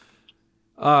 nice.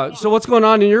 So what's going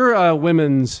on in your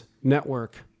women's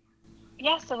network?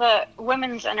 Yeah, so the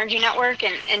Women's Energy Network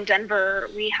in Denver,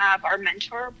 we have our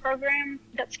mentor program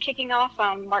that's kicking off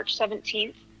on March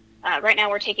 17th. Right now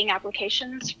we're taking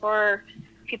applications for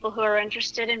people who are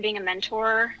interested in being a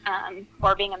mentor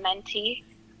or being a mentee.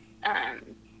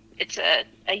 It's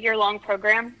a year-long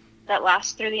program that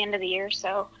lasts through the end of the year.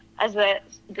 So as the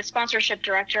sponsorship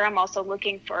director, I'm also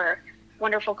looking for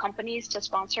wonderful companies to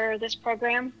sponsor this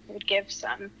program. It would give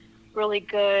some really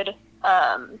good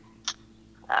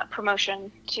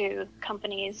promotion to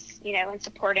companies, in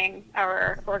supporting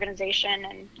our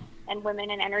organization and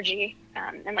women in energy.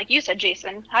 And like you said,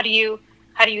 Jason, how do you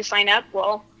sign up?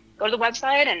 Well, go to the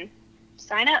website and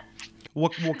sign up.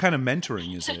 What kind of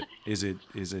mentoring is it?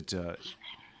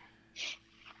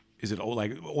 Is it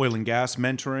like oil and gas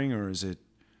mentoring, or is it?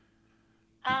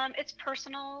 It's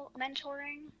personal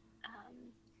mentoring.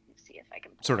 Let's see if I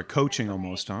can. Sort of coaching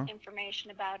almost, huh?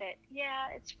 Information about it. Yeah,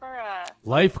 it's for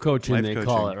life coaching. They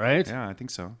call it, right? Yeah, I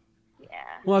think so. Yeah.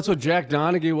 Well, that's what Jack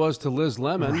Donaghy was to Liz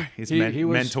Lemon. Right. He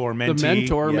was mentor, mentee. The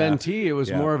mentor-mentee. It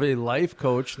was more of a life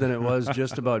coach than it was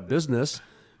just about business.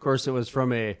 Of course, it was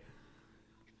from a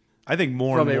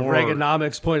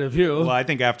Reaganomics point of view. Well, I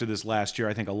think after this last year,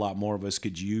 I think a lot more of us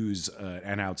could use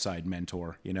an outside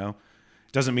mentor,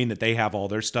 Doesn't mean that they have all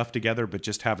their stuff together, but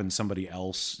just having somebody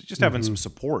else, just having some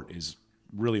support is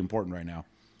really important right now.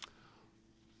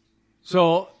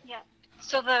 So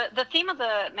the theme of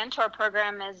the mentor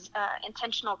program is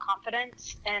intentional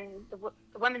confidence, and the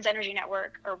Women's Energy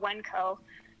Network, or WENCO,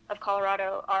 of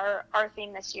Colorado, our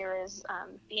theme this year is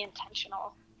be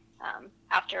intentional.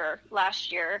 After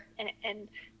last year, and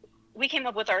we came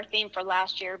up with our theme for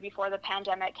last year before the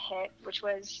pandemic hit, which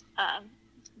was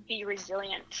be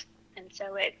resilient. And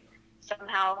so it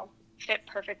somehow fit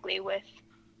perfectly with,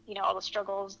 all the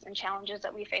struggles and challenges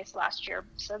that we faced last year.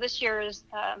 So this year is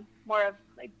more of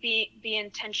like be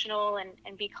intentional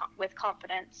and be with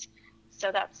confidence.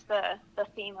 So that's the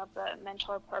theme of the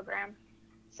mentor program.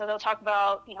 So they'll talk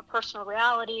about, personal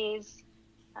realities,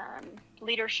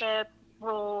 leadership,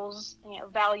 roles,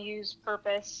 values,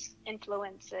 purpose,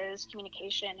 influences,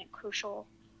 communication, and crucial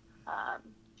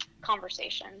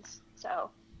conversations. So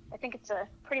I think it's a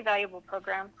pretty valuable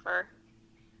program for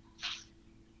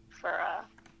for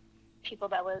people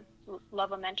that would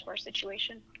love a mentor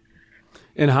situation.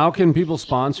 And how can people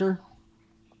sponsor?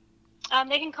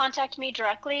 They can contact me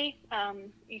directly.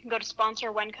 You can go to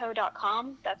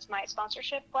sponsorwenco.com. That's my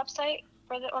sponsorship website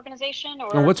for the organization.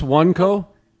 Or What's OneCo?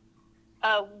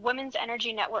 Women's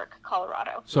Energy Network,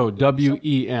 Colorado. So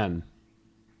WEN.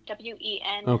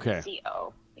 WENCO. Okay.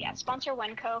 Yeah,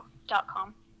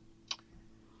 sponsorwenco.com.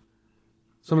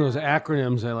 Some of those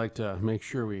acronyms, I like to make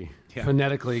sure we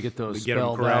phonetically get those get 'em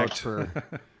spelled out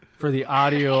correct. for the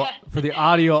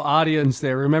audio audience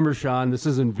there. Remember, Sean, this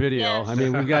isn't video. Yes. I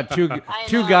mean, we got two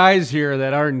know. guys here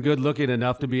that aren't good looking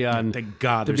enough to be on. Thank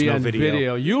God to there's be no on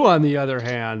video. You, on the other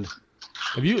hand,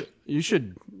 you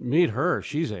should meet her.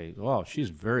 She's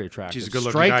very attractive. She's a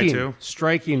good-looking guy, too.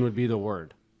 Striking would be the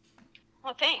word.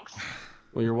 Well, thanks.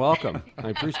 Well, you're welcome. I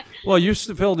appreciate. Well, you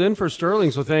filled in for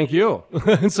Sterling, so thank you.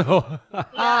 So.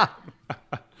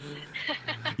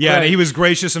 Yeah, Right. and he was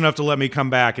gracious enough to let me come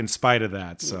back in spite of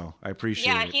that, so I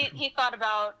appreciate Yeah, it. he thought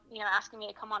about asking me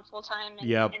to come on full time and,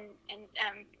 Yep.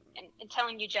 and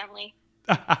telling you gently.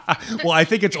 Well, I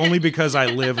think it's only because I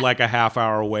live like a half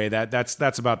hour away.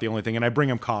 That's about the only thing, and I bring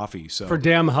him coffee. So Her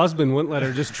damn husband wouldn't let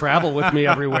her just travel with me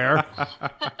everywhere.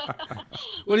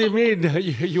 What do you mean?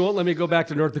 You won't let me go back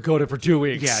to North Dakota for 2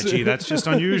 weeks? yeah, gee, that's just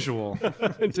unusual.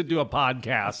 To do a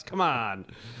podcast. Come on.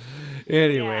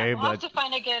 Anyway, Yeah, we'll have but to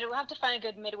find a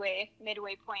good midway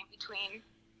point between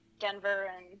Denver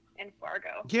and Fargo.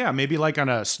 Yeah, maybe like on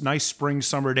a nice spring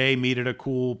summer day, meet at a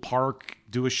cool park,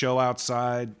 do a show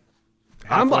outside.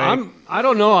 Halfway. I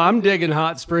don't know. I'm digging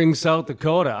Hot Springs, South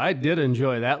Dakota. I did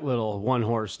enjoy that little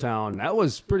one-horse town. That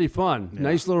was pretty fun. Yeah.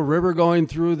 Nice little river going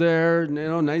through there.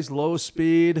 Nice low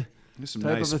speed. There's some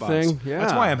type nice of a spots. thing. Yeah.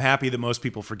 That's why I'm happy that most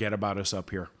people forget about us up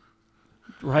here.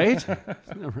 Right?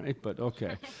 Right, but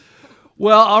okay.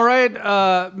 Well, all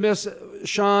right, Miss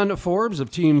Sean Forbes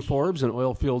of Team Forbes and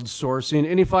Oilfield Sourcing.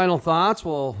 Any final thoughts?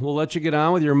 We'll let you get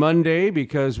on with your Monday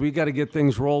because we got to get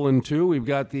things rolling too. We've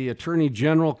got the Attorney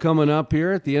General coming up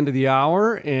here at the end of the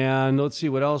hour, and let's see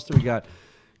what else do we got.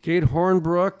 Kate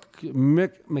Hornbrook,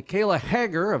 Michaela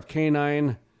Hager of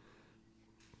K9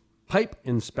 Pipe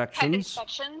Inspections.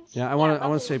 Yeah, I want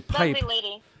to say pipe.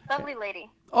 Lovely lady.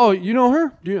 Oh, you know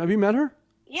her? Have you met her?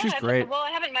 Yeah, she's great. I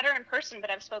haven't met her in person, but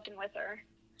I've spoken with her.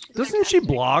 She's Doesn't she fantastic.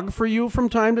 blog for you from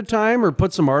time to time, or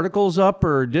put some articles up,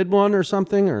 or did one or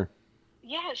something, or?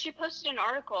 Yeah, she posted an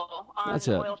article on That's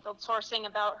it. Oilfield Sourcing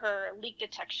about her leak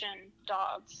detection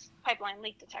dogs, pipeline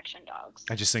leak detection dogs.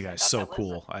 I just think that's so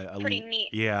cool. Pretty neat.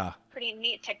 Yeah. Pretty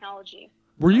neat technology.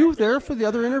 Were you there for the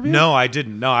other interview? No, I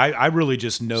didn't. No, I really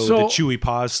just know So- the chewy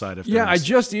paws side of things. Yeah, I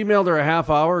just emailed her a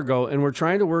half hour ago, and we're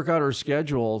trying to work out her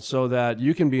schedule so that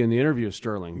you can be in the interview,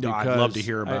 Sterling. No, I'd because love to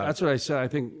hear about it. That's what I said. I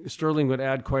think Sterling would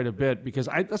add quite a bit because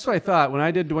that's what I thought when I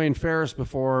did Dwayne Ferris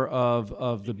before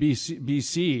of the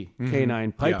BC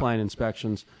K9 pipeline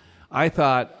inspections. I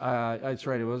thought that's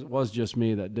right. It was just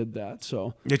me that did that.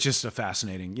 So It's just a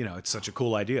fascinating, it's such a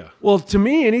cool idea. well, to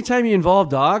me, anytime you involve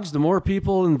dogs, the more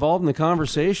people involved in the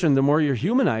conversation, the more you're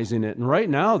humanizing it. And right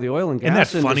now, the oil and gas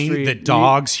Isn't that funny industry, that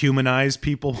dogs humanize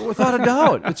people? without a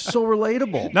doubt, it's so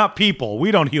relatable. Not people.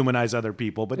 We don't humanize other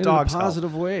people, but In dogs a help.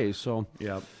 positive way. So,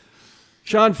 Yeah.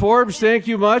 Sean Forbes, thank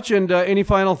you much. And any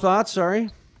final thoughts? Sorry.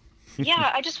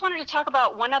 Yeah, I just wanted to talk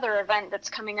about one other event that's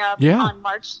coming up Yeah. on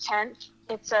March 10th.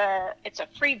 It's a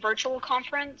free virtual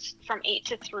conference from 8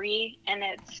 to 3, and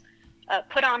it's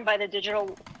put on by the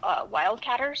Digital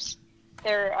Wildcatters.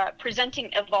 They're presenting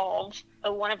Evolve,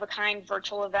 a one-of-a-kind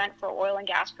virtual event for oil and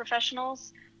gas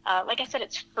professionals. Like I said,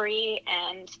 it's free,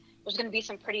 and there's going to be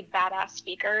some pretty badass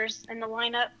speakers in the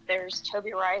lineup. There's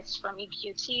Toby Rice from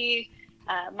EQT,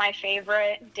 my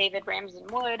favorite, David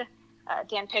Ramsden-Wood,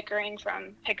 Dan Pickering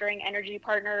from Pickering Energy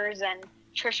Partners, and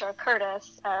Trisha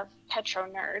Curtis of Petro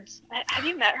Nerds. Have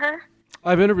you met her?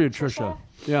 I've interviewed Trisha.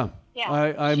 Yeah. Yeah,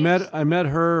 I met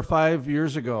her 5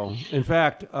 years ago. In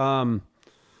fact, I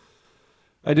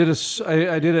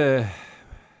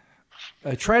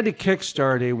tried to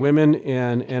kickstart a Women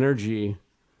in Energy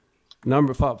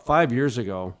 5 years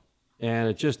ago, and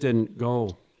it just didn't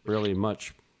go really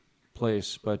much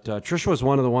place. But Trisha was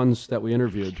one of the ones that we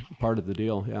interviewed, part of the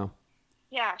deal. Yeah.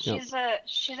 Yeah,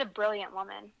 she's a brilliant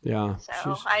woman. Yeah.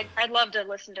 So I'd love to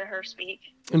listen to her speak.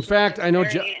 In fact, I know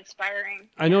Very inspiring.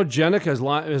 I know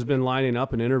Jenica has been lining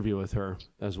up an interview with her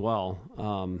as well.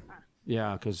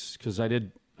 Yeah, because I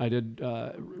did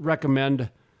recommend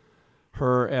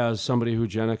her as somebody who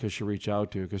Jenica should reach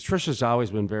out to, because Trisha's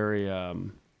always been very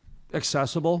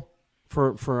accessible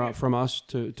from us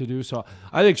to do so.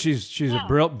 I think she's a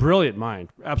brilliant mind,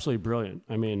 absolutely brilliant.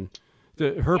 I mean,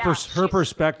 Her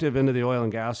perspective into the oil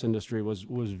and gas industry was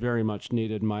very much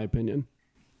needed, in my opinion.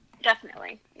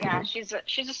 Definitely. Yeah, she's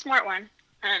a smart one.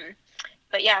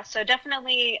 But yeah, so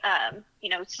definitely,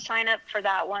 sign up for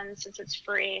that one since it's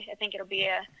free. I think it'll be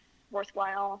a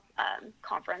worthwhile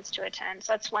conference to attend.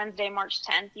 So that's Wednesday, March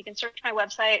 10th. You can search my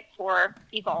website for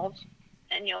Evolve,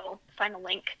 and you'll find a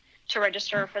link to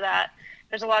register for that.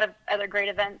 There's a lot of other great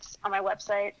events on my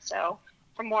website. So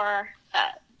for more,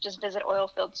 just visit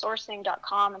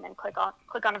oilfieldsourcing.com and then click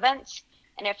on events.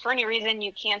 And if for any reason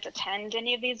you can't attend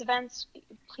any of these events,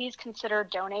 please consider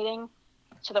donating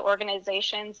to the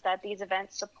organizations that these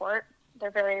events support.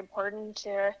 They're very important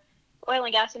to the oil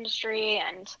and gas industry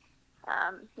and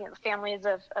the families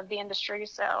of the industry.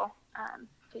 So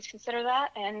please consider that.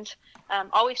 And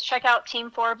always check out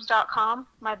teamforbes.com,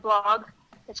 my blog.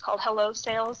 It's called Hello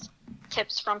Sales,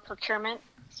 Tips from Procurement.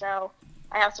 So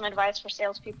I have some advice for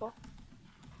salespeople.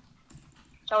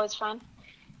 It's always fun.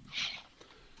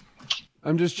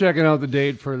 I'm just checking out the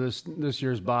date for this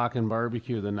year's Bakken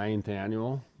Barbecue, the 9th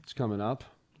annual. It's coming up.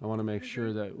 I want to make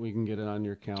sure that we can get it on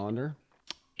your calendar.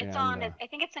 It's I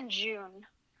think it's in June.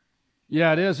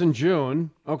 Yeah, it is in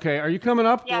June. Okay, are you coming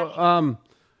up? Yeah.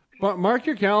 Mark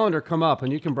your calendar, come up,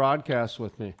 and you can broadcast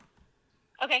with me.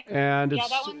 Okay. And that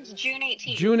one's June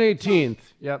 18th. June 18th.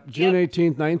 Yep, June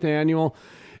 18th, 9th annual.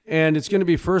 And it's going to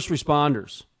be first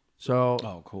responders.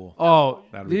 So, cool.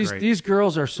 These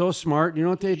girls are so smart. You know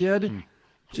what they did?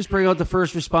 Just bring out the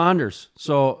first responders.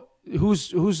 So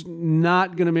who's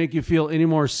not going to make you feel any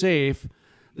more safe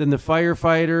than the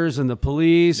firefighters and the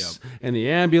police and the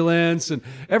ambulance and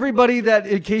everybody that,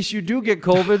 in case you do get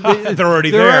COVID, they're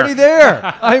already there.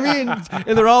 I mean,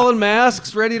 and they're all in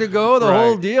masks, ready to go, the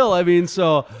whole deal. I mean,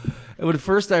 so when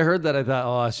first I heard that, I thought,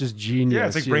 oh, it's just genius. Yeah,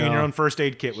 it's like bringing your own first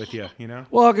aid kit with you,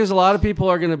 Well, because a lot of people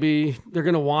are going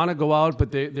to want to go out,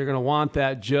 but they're going to want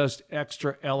that just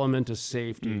extra element of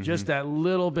safety, just that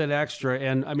little bit extra.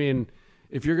 And I mean,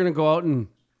 if you're going to go out and,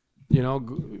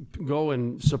 go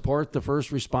and support the first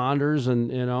responders and,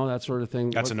 that sort of thing.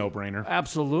 That's a no-brainer.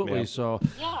 Absolutely. Yeah. So,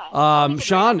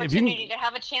 Sean, if you can, to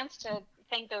have a chance to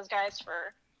thank those guys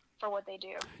for what they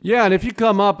do. Yeah. And if you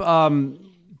come up,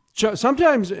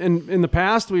 sometimes in the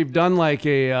past, we've done like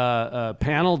a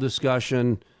panel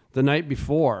discussion the night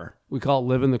before. We call it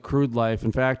Living the Crude Life.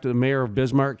 In fact, the mayor of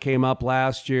Bismarck came up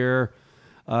last year.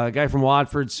 A guy from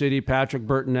Watford City, Patrick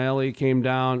Bertinelli, came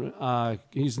down.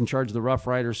 He's in charge of the Rough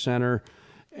Rider Center.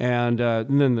 And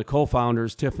then the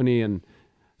co-founders, Tiffany and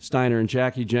Steiner and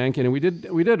Jackie Jenkin. And we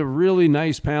did a really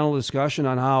nice panel discussion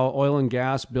on how oil and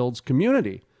gas builds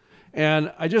community.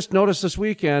 And I just noticed this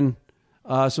weekend,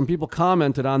 some people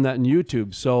commented on that on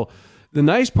YouTube. So the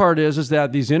nice part is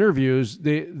that these interviews,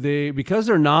 they because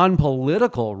they're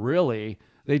non-political, really,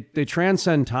 they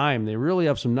transcend time. They really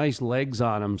have some nice legs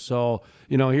on them. So,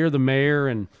 here the mayor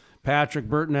and Patrick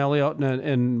Bertinelli out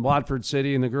in Watford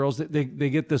City and the girls, they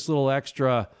get this little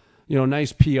extra,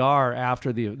 nice PR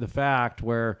after the fact,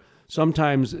 where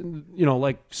sometimes,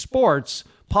 like sports,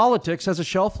 politics has a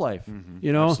shelf life.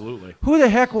 Absolutely. Who the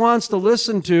heck wants to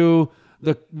listen to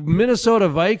the Minnesota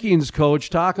Vikings coach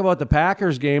talk about the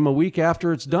Packers game a week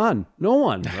after it's done? No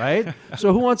one, right?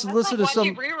 So who wants to listen to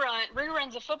some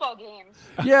reruns of football games?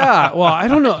 Yeah, well, I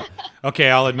don't know.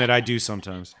 Okay, I'll admit I do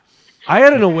sometimes. I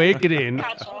had an awakening.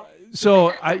 Gotcha.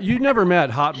 So you never met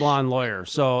Hot Blonde Lawyer.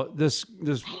 So this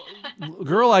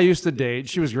girl I used to date,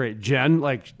 she was great. Jen,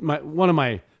 like one of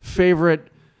my favorite.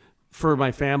 For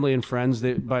my family and friends,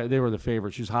 they were the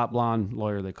favorite. She's Hot Blonde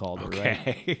Lawyer, they called her.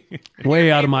 Okay. Right?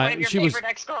 Way out of my. She was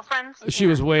ex-girlfriends. She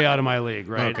was way out of my league,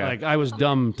 right? Okay. Like I was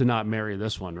dumb to not marry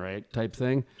this one, right? Type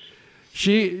thing.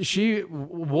 She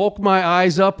woke my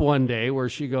eyes up one day where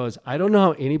she goes, I don't know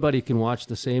how anybody can watch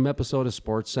the same episode of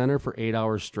SportsCenter for 8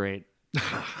 hours straight.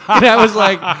 And I was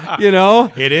like,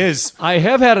 It is. I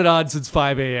have had it on since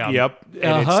 5 a.m. Yep.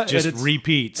 And it's just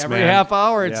repeats, every man. half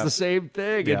hour. It's Yep. the same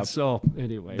thing. Yep. And so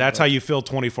anyway, That's how you fill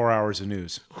 24 hours of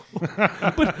news.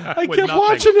 But I kept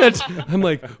watching it. I'm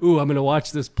like, ooh, I'm going to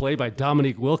watch this play by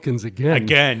Dominique Wilkins again.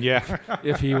 Again, yeah.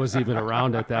 If he was even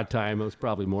around at that time. It was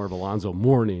probably more of Alonzo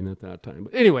Mourning at that time.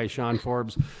 But anyway, Sean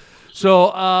Forbes.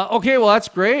 So, okay, well, that's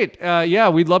great. Yeah,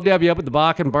 we'd love to have you up at the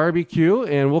Bakken Barbecue,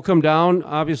 and we'll come down,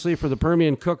 obviously, for the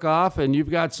Permian Cook-Off, and you've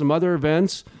got some other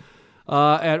events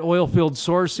at Oilfield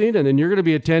Sourcing, and then you're going to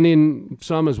be attending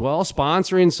some as well,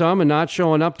 sponsoring some and not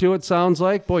showing up to it, sounds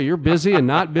like. Boy, you're busy and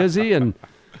not busy and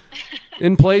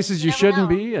in places you shouldn't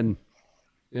be. And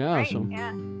Yeah. Right. So.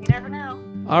 Yeah. You never know.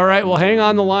 All right, well, hang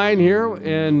on the line here,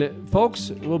 and folks,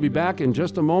 we'll be back in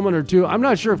just a moment or two. I'm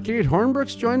not sure if Kate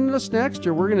Hornbrook's joining us next,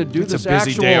 or we're going to do It's this a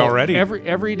busy actual day already.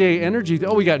 everyday energy.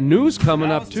 Oh, we got news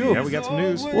coming up too. Yeah, we got some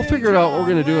news. We'll figure it out what we're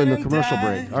going to do in the commercial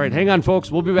break. All right, hang on,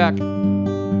 folks. We'll be back. And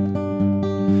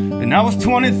I was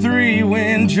 23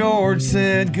 when George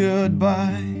said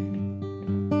goodbye.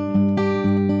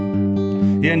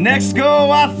 Yeah, next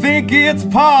go, I think it's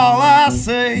Paul, I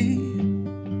say.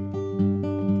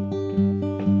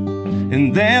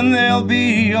 And then there'll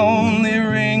be only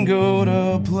Ringo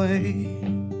to play.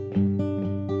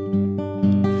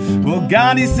 Well,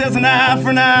 Gandhi says an eye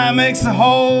for an eye makes the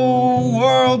whole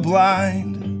world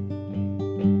blind.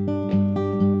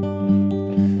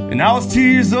 And I was 2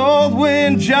 years old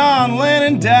when John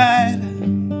Lennon died.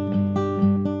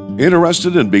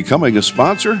 Interested in becoming a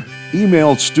sponsor?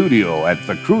 Email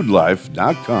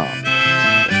studio@thecrudelife.com.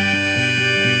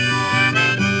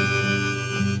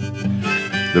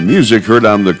 The music heard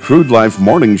on the Crude Life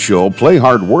Morning Show, Play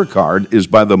Hard, Work Hard, is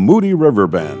by the Moody River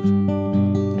Band.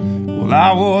 Well,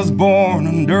 I was born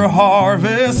under a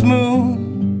harvest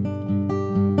moon.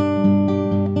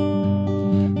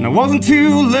 And I wasn't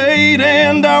too late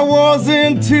and I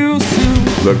wasn't too soon.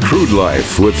 The Crude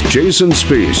Life with Jason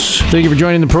Spees. Thank you for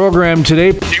joining the program today.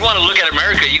 If you want to look at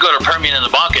America, you go to Permian and the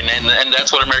Bakken, and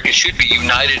that's what America should be,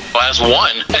 united as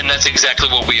one. And that's exactly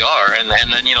what we are. And then,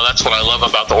 that's what I love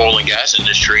about the oil and gas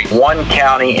industry. One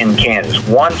county in Kansas,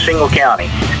 one single county,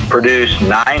 produced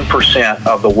 9%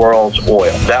 of the world's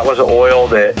oil. That was oil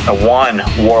that won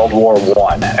World War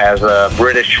I. As the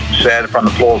British said from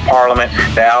the floor of Parliament,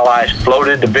 the Allies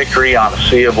floated to victory on a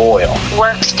sea of oil.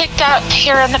 Work's picked up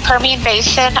here in the Permian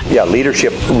Basin. Yeah,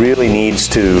 leadership really needs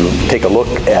to take a look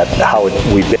at how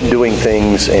we've been doing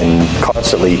things and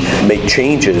constantly make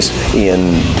changes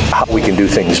in how we can do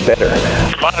things better.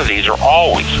 Commodities are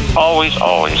always,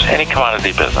 any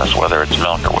commodity business, whether it's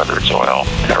milk or whether it's oil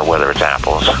or whether it's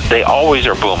apples, they always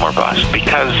are boom or bust,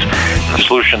 because the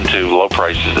solution to low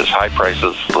prices is high prices,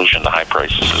 the solution to high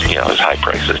prices is high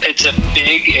prices. It's a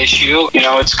big issue.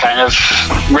 It's kind of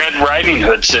Red Riding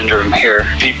Hood syndrome here.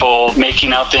 People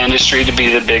making out the industry to be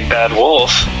the big bad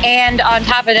wolf. And on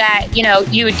top of that,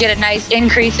 you would get a nice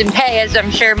increase in pay, as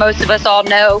I'm sure most of us all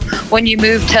know. When you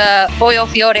move to oil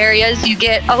field areas, you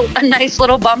get a nice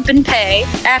little bump in pay.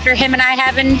 After him and I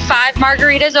having 5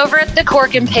 margaritas over at the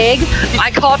Cork and Pig,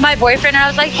 I called my boyfriend and I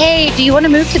was like, hey, do you want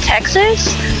to move to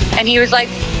Texas? And he was like,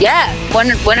 yeah, when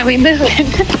are we moving?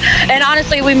 And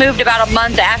honestly, we moved about a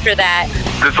month after that.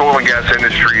 This oil and gas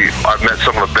industry, I've met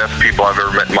some of the best people I've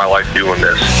ever met in my life doing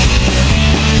this.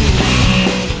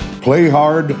 Play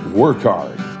hard, work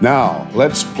hard. Now,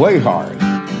 let's play hard.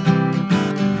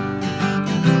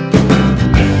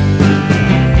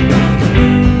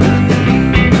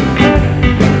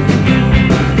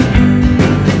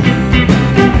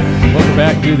 Welcome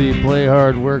back to the Play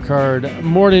Hard, Work Hard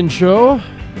morning show.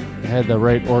 I had the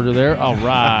right order there. All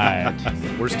right.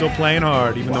 We're still playing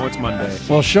hard, even though it's Monday.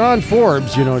 Well, Sean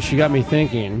Forbes, she got me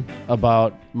thinking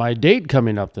about my date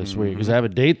coming up this week, because I have a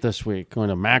date this week going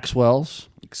to Maxwell's.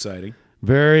 Exciting.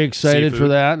 Very excited Seafood. for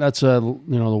that. That's the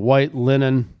white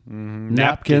linen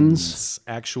napkins.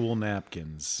 Actual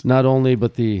napkins. Not only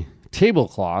but the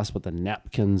tablecloths, but the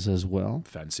napkins as well.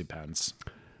 Fancy pants.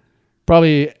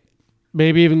 Probably,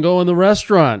 maybe even go in the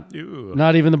restaurant. Ew.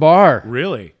 Not even the bar.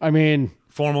 Really? I mean,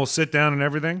 formal sit down and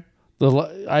everything?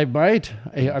 I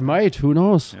might. Who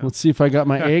knows? Yeah. Let's see if I got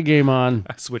my A game on.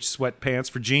 I switched sweatpants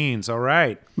for jeans. All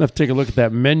right. I'm going to have to take a look at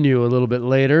that menu a little bit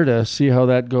later to see how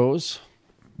that goes.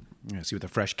 Yeah, see what the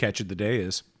fresh catch of the day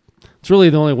is. It's really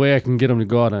the only way I can get him to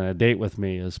go out on a date with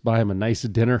me is buy him a nice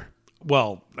dinner.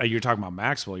 Well, you're talking about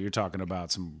Maxwell. You're talking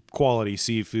about some quality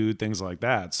seafood, things like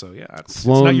that. So, yeah,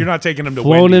 you're not taking him to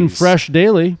flown Wendy's. in fresh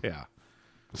daily. Yeah.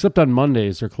 Except on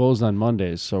Mondays. They're closed on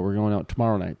Mondays, so we're going out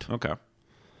tomorrow night. Okay.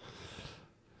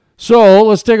 So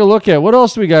let's take a look at what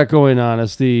else we got going on.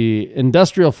 It's the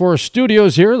Industrial Forest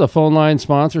Studios here, the phone line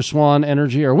sponsor, Swan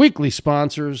Energy, our weekly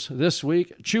sponsors this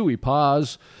week, Chewy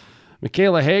Paws.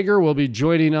 Michaela Hager will be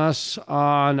joining us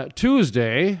on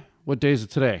Tuesday. What day is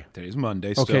it today? Today's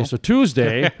Monday still. Okay, so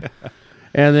Tuesday.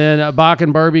 And then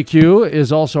Bakken Barbecue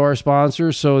is also our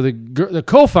sponsor. So the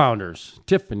co-founders,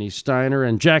 Tiffany Steiner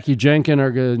and Jackie Jenkin,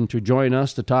 are going to join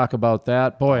us to talk about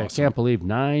that. Boy, awesome. I can't believe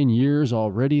 9 years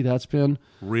already that's been.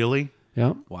 Really?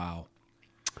 Yeah. Wow.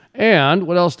 And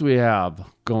what else do we have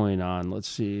going on? Let's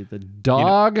see. The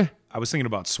dog. I was thinking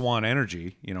about Swan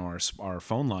Energy, our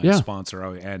phone line sponsor,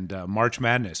 and March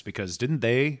Madness, because didn't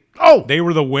they? Oh! They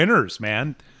were the winners,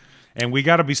 man. And we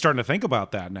got to be starting to think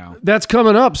about that now. That's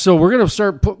coming up. So we're going to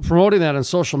start promoting that on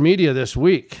social media this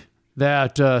week.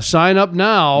 that sign up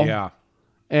now. Yeah.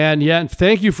 And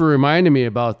thank you for reminding me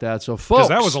about that. So, folks, Because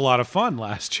that was a lot of fun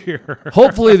last year.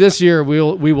 hopefully this year we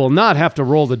will not have to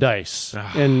roll the dice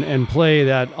and play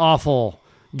that awful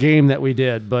game that we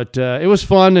did. But it was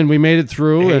fun, and we made it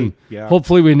through. And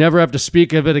hopefully we never have to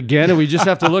speak of it again. And we just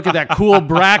have to look at that cool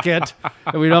bracket,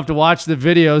 and we don't have to watch the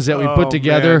videos that we put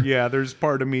together. Man. Yeah, there's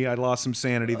part of me, I lost some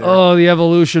sanity there. Oh, the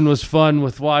evolution was fun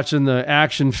with watching the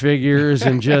action figures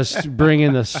and just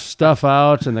bringing the stuff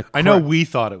out. And I know we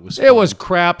thought it was fun. It was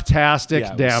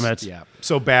craptastic, damn it. Yeah,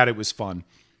 so bad it was fun.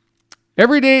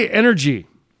 Everyday energy.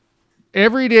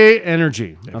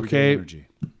 Okay. Energy.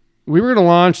 We were going to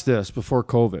launch this before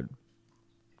COVID.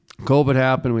 COVID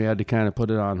happened. We had to kind of put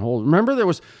it on hold. Remember,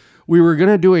 we were going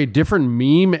to do a different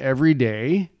meme every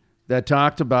day that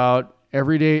talked about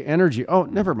everyday energy. Oh,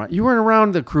 never mind. You weren't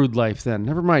around the Crude Life then.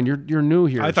 Never mind. You're new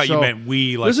here. I thought you meant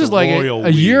we, like this the is like royal a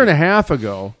year and a half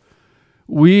ago.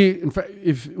 In fact,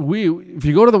 if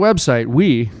you go to the website,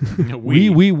 we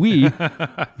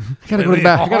gotta go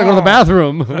to the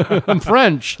bathroom. I'm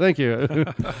French. Thank you.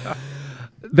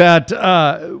 That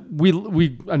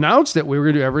we announced that we were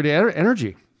going to do everyday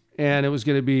energy, and it was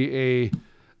going to be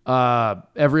a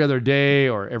every other day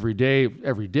or every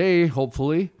day,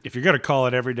 hopefully. If you're going to call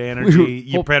it everyday energy,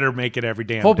 you better make it every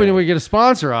damn hoping day. we get a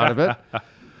sponsor out of it.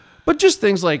 But just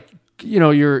things like,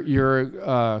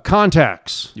 your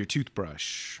contacts, your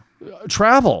toothbrush,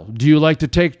 travel. Do you like to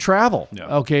take travel? No.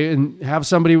 Okay, and have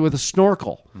somebody with a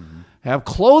snorkel. Have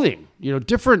clothing,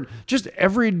 different, just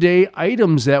everyday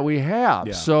items that we have.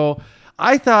 Yeah. So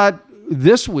I thought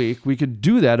this week we could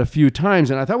do that a few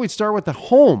times, and I thought we'd start with the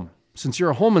home, since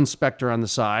you're a home inspector on the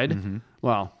side.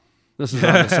 Well, this is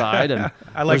on the side. And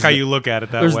I like how you look at it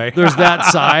that way. There's that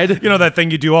side. That thing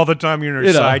you do all the time, you're in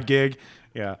a side gig.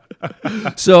 Yeah.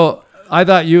 So I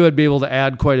thought you would be able to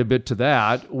add quite a bit to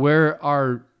that, where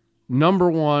our number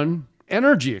one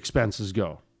energy expenses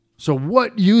go. So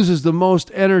what uses the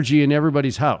most energy in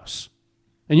everybody's house?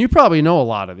 And you probably know a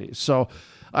lot of these. So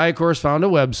I, of course, found a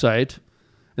website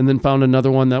and then found another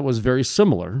one that was very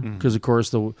similar because, of course,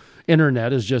 the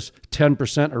internet is just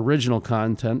 10% original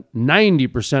content, 90%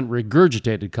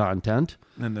 regurgitated content.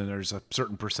 And then there's a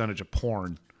certain percentage of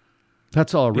porn.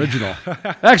 That's all original.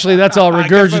 Actually, that's all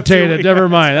regurgitated. Never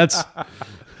mind. That's...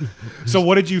 So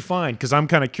what did you find? Because I'm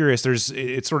kind of curious.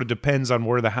 It sort of depends on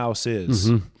where the house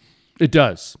is. It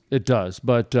does.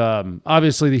 But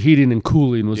obviously the heating and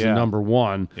cooling was the number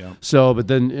one. Yeah. So, but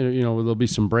then, there'll be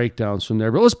some breakdowns from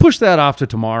there. But let's push that off to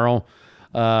tomorrow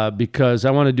because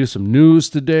I want to do some news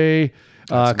today.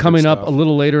 Coming up a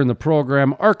little later in the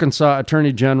program, Arkansas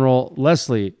Attorney General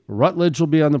Leslie Rutledge will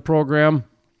be on the program.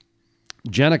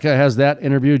 Jenica has that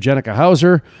interview, Jenica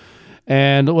Hauser.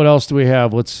 And what else do we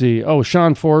have? Let's see. Oh,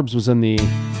 Sean Forbes was in the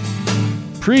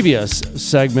previous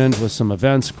segment with some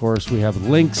events. Of course, we have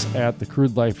links at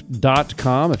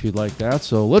thecrudelife.com if you'd like that.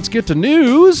 So let's get to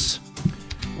news.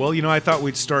 Well, I thought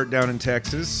we'd start down in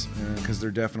Texas because they're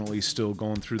definitely still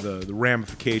going through the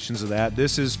ramifications of that.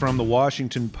 This is from the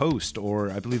Washington Post,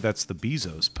 or I believe that's the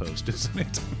Bezos Post, isn't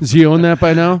it? Does he own that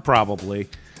by now? Probably.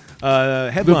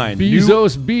 Headline. The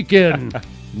Bezos Beacon.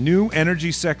 New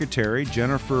Energy Secretary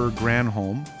Jennifer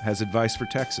Granholm has advice for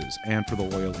Texas and for the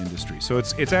oil industry. So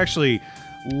it's actually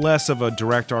less of a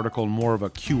direct article and more of a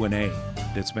Q&A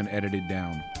that's been edited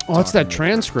down. Oh, it's that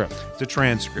transcript. It's a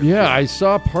transcript. Yeah, I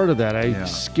saw part of that. I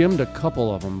skimmed a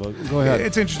couple of them, but go ahead.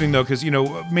 It's interesting, though, because,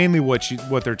 mainly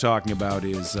what they're talking about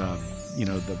is,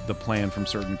 the plan from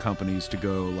certain companies to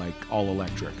go, like, all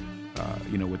electric,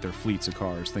 with their fleets of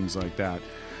cars, things like that.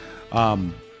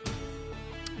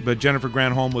 But Jennifer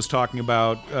Granholm was talking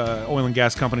about oil and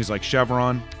gas companies like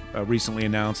Chevron. Recently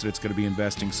announced that it's going to be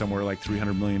investing somewhere like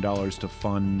 $300 million to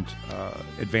fund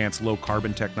advanced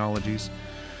low-carbon technologies.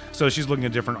 So she's looking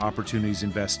at different opportunities,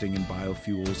 investing in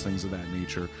biofuels, things of that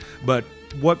nature. But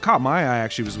what caught my eye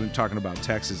actually was when talking about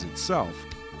Texas itself.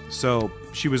 So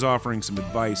she was offering some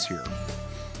advice here.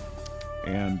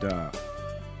 And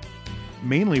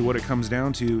mainly what it comes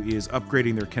down to is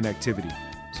upgrading their connectivity.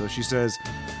 So she says,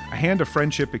 a hand of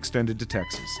friendship extended to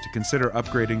Texas to consider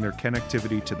upgrading their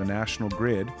connectivity to the national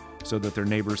grid so that their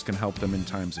neighbors can help them in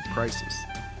times of crisis.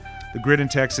 The grid in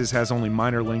Texas has only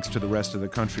minor links to the rest of the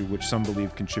country, which some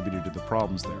believe contributed to the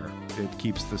problems there. It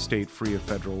keeps the state free of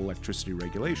federal electricity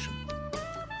regulation.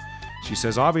 She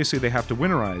says, obviously they have to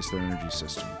winterize their energy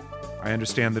system. I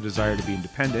understand the desire to be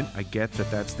independent. I get that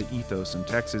that's the ethos in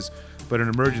Texas, but in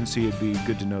an emergency it'd be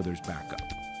good to know there's backup.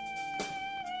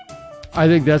 I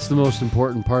think that's the most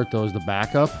important part, though, is the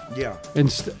backup. Yeah.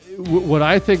 What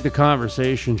I think the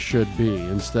conversation should be,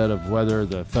 instead of whether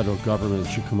the federal government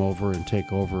should come over and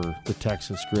take over the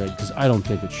Texas grid, because I don't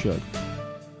think it should.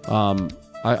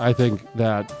 I think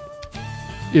that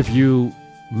if you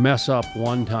mess up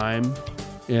one time,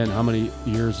 in how many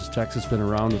years has Texas been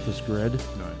around with this grid?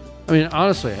 Right. I mean,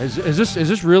 honestly, has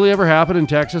this really ever happened in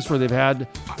Texas where they've had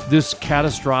this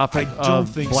catastrophic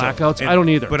blackouts? So. I don't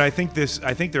either. But I think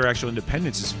their actual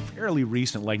independence is fairly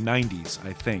recent, like 90s,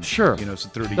 I think. Sure. So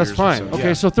 30 years. That's fine. So,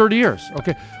 okay, so 30 years.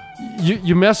 Okay.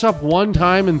 You mess up one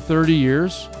time in 30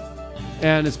 years,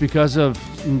 and it's because of,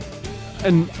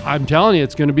 and I'm telling you,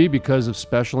 it's going to be because of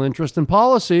special interest and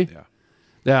policy. Yeah.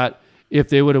 That if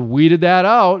they would have weeded that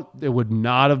out, it would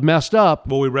not have messed up.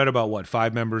 Well, we read about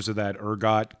 5 members of that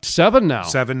ERGOT. 7 now.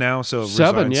 7 now. So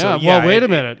 7, resigned. yeah. So, Well, wait a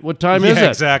minute. What time is it?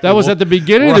 Exactly. That was at the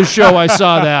beginning of the show. I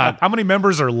saw that. How many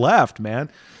members are left, man?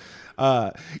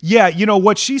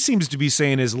 What she seems to be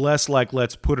saying is less like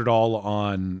let's put it all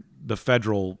on the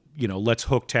federal. Let's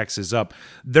hook Texas up.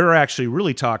 They're actually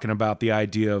really talking about the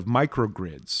idea of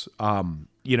microgrids.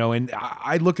 And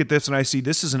I look at this and I see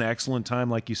this is an excellent time,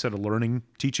 like you said, a learning,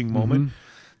 teaching moment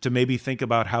to maybe think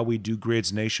about how we do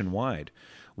grids nationwide.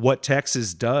 What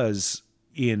Texas does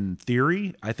in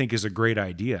theory, I think is a great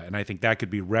idea. And I think that could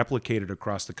be replicated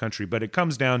across the country. But it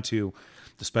comes down to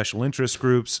the special interest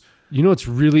groups. It's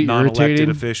really non-elected irritating.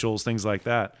 officials, things like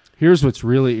that. Here's what's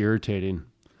really irritating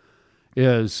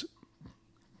is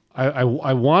I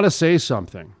want to say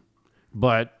something,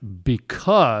 but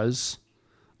because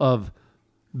of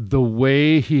the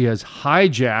way he has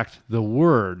hijacked the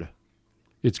word,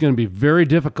 it's going to be very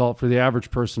difficult for the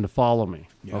average person to follow me.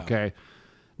 Yeah. Okay.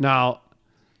 Now,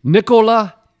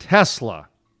 Nikola Tesla,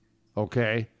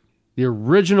 okay, the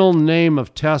original name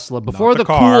of Tesla before the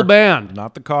cool band.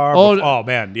 Not the car. Oh,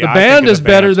 man. Yeah, the band is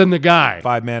better than the guy.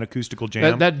 5-man acoustical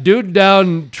jam. That dude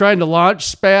down trying to launch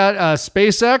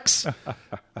SpaceX.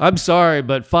 I'm sorry,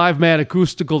 but 5-man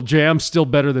acoustical jam still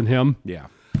better than him. Yeah.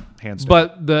 Hands down.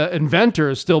 But the inventor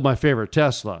is still my favorite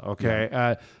Tesla, okay?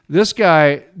 Yeah. This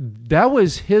guy, that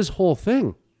was his whole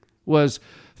thing, was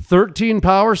 13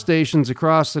 power stations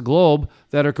across the globe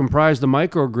that are comprised of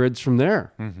microgrids from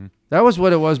there. Mm-hmm. That was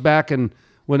what it was back in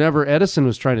whenever Edison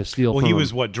was trying to steal from him. He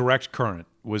was direct current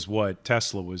was what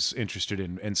Tesla was interested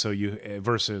in, and so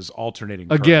versus alternating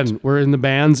current. Again, we're in the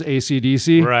band's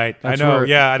AC/DC. Right, That's I know, where,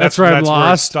 yeah. That's where I'm lost.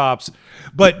 Where it stops.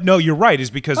 But no, you're right,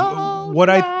 is because what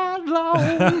I...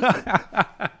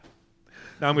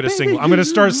 Now I'm going to sing. I'm going to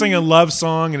start singing a love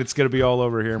song, and it's going to be all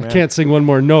over here, man. I can't sing one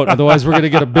more note, otherwise we're going to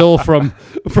get a bill from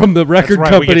the record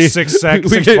That's right, company. We get six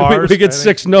bars. We get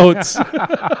 6 notes.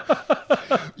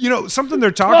 Something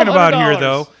they're talking about here,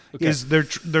 though, is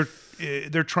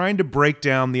they're trying to break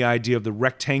down the idea of the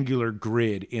rectangular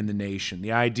grid in the nation,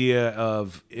 the idea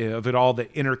of it all, the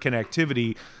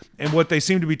interconnectivity. And what they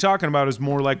seem to be talking about is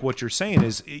more like what you're saying,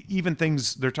 is even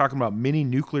things they're talking about mini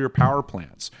nuclear power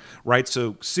plants, right?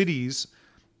 So cities,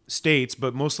 states,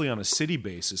 but mostly on a city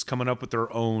basis, coming up with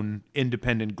their own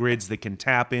independent grids that can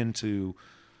tap into,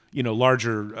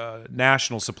 larger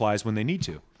national supplies when they need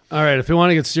to. All right, if we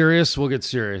want to get serious, we'll get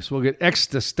serious. We'll get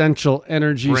existential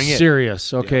energy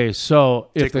serious. Okay, yeah. So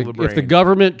if the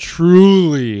government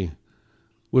truly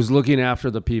was looking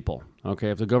after the people, okay,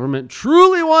 if the government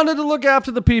truly wanted to look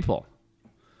after the people,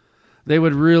 they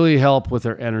would really help with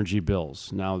their energy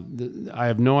bills. Now, I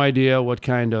have no idea what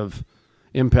kind of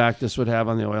impact this would have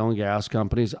on the oil and gas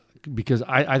companies, because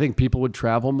I think people would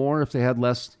travel more if they had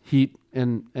less heat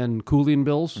and cooling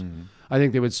bills. Mm-hmm. I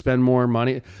think they would spend more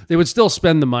money. They would still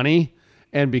spend the money,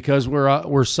 and because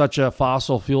we're such a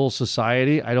fossil fuel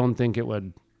society, I don't think it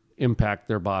would impact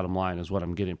their bottom line, is what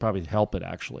I'm getting. Probably help it,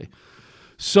 actually.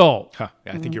 So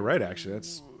I think you're right, actually.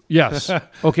 That's yes.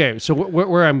 Okay, so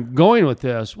where I'm going with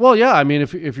this, well, yeah, I mean,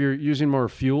 if you're using more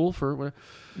fuel for whatever.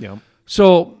 Yeah.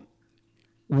 So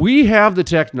we have the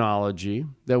technology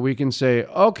that we can say,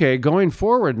 okay, going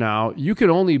forward now, you can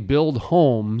only build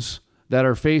homes that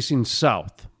are facing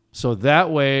south. So that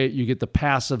way you get the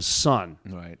passive sun.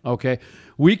 Right. Okay.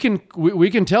 We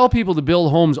can tell people to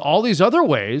build homes all these other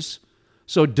ways.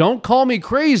 So don't call me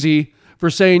crazy for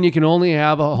saying you can only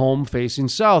have a home facing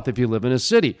south if you live in a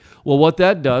city. Well, what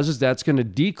that does is that's going to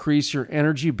decrease your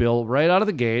energy bill right out of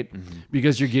the gate,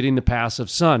 because you're getting the passive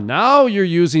sun. Now you're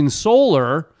using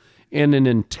solar in an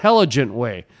intelligent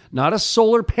way, not a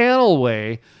solar panel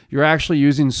way. You're actually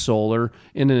using solar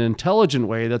in an intelligent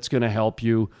way that's going to help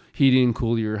you heating and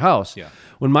cool your house. Yeah.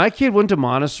 When my kid went to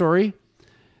Montessori,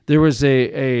 there was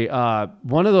a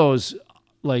one of those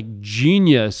like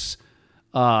genius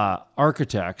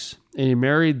architects, and he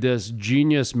married this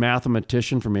genius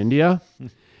mathematician from India.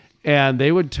 And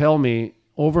they would tell me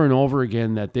over and over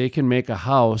again that they can make a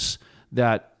house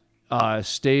that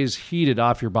stays heated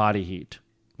off your body heat.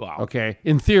 Wow. Okay.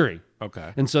 In theory.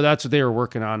 Okay. And so that's what they were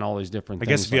working on, all these different I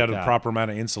things. guess if you like had a that. proper amount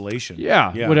of insulation.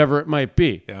 Yeah, whatever it might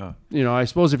be. Yeah. You know, I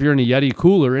suppose if you're in a Yeti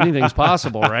cooler, anything's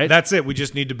possible, right? That's it. We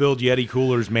just need to build Yeti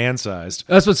coolers man-sized.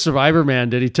 That's what Survivor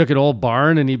Man did. He took an old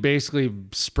barn and he basically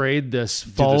sprayed this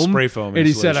foam. Did the spray foam and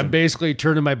he said, insulation. I'm basically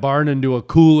turning my barn into a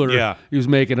cooler. Yeah. He was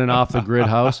making an off-the-grid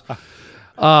house.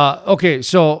 Okay,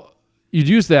 so you'd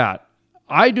use that.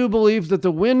 I do believe that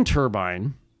the wind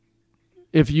turbine,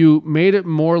 if you made it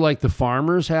more like the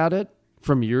farmers had it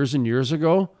from years and years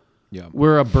ago,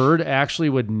 where a bird actually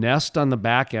would nest on the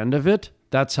back end of it,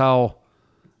 that's how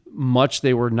much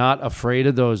they were not afraid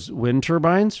of those wind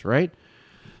turbines, right?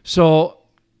 So,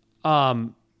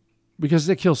 because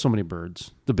they kill so many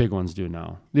birds, the big ones do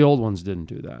now. The old ones didn't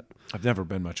do that. I've never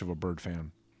been much of a bird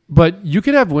fan. But you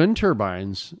could have wind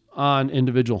turbines on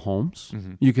individual homes.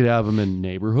 Mm-hmm. You could have them in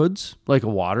neighborhoods, like a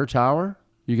water tower.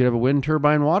 You could have a wind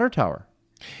turbine water tower.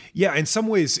 Yeah, in some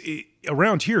ways,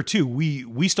 around here too,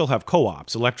 we still have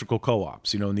co-ops, electrical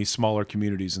co-ops, in these smaller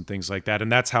communities and things like that.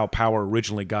 And that's how power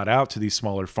originally got out to these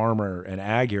smaller farmer and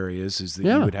ag areas, is that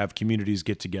you would have communities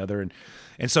get together.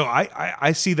 And so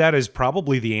I see that as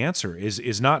probably the answer,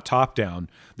 is not top down.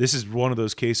 This is one of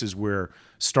those cases where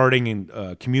starting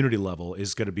in community level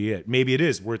is going to be it. Maybe it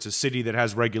is, where it's a city that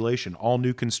has regulation. All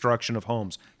new construction of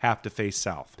homes have to face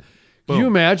south. Boom. Can you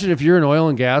imagine if you're an oil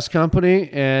and gas company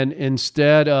and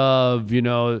instead of,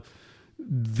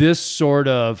 this sort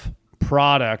of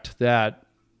product that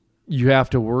you have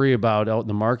to worry about out in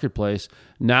the marketplace,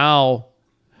 now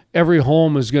every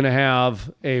home is going to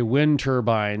have a wind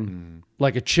turbine,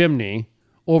 like a chimney,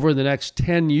 over the next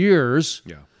 10 years.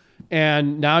 Yeah.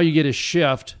 And now you get a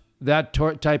shift that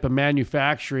type of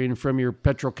manufacturing from your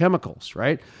petrochemicals,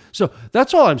 right? So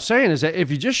that's all I'm saying, is that if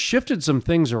you just shifted some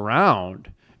things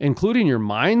around, including your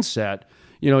mindset,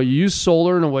 you use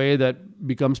solar in a way that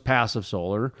becomes passive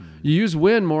solar. You use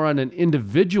wind more on an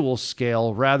individual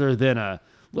scale rather than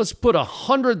let's put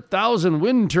 100,000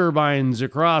 wind turbines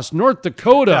across North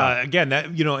Dakota. Again, that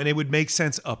and it would make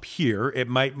sense up here. It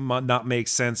might not make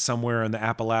sense somewhere in the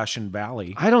Appalachian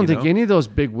Valley. I don't think any of those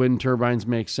big wind turbines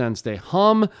make sense. They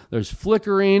hum. There's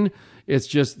flickering. It's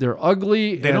just they're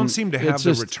ugly. They don't seem to have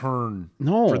the return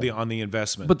on the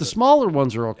investment. But the smaller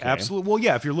ones are okay. Absolutely. Well,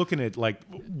 yeah, if you're looking at like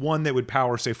one that would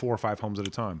power, say, 4 or 5 homes at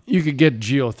a time. You could get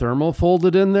geothermal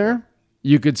folded in there.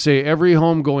 You could say every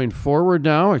home going forward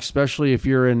now, especially if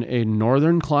you're in a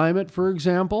northern climate, for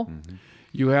example,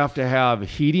 you have to have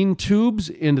heating tubes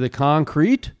into the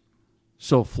concrete.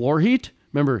 So floor heat.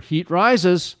 Remember, heat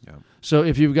rises. Yeah. So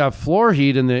if you've got floor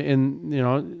heat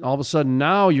all of a sudden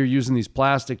now you're using these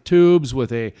plastic tubes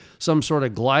with some sort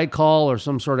of glycol or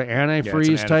some sort of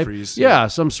antifreeze type. Yeah,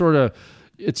 some sort of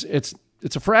it's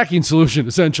a fracking solution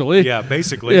essentially. Yeah,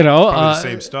 basically. Probably the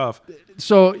same stuff.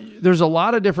 So there's a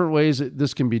lot of different ways that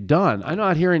this can be done. I'm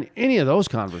not hearing any of those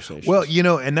conversations. Well,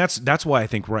 and that's why I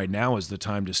think right now is the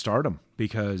time to start them,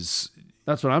 because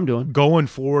that's what I'm doing. Going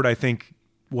forward, I think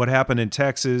what happened in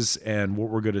Texas and what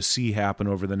we're going to see happen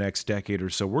over the next decade or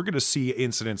so, we're going to see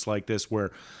incidents like this where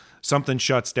something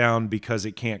shuts down because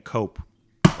it can't cope,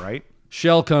 right?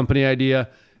 Shell company idea,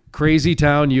 Crazy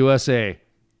Town, USA.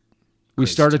 We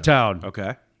start a town.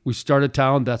 Okay. We start a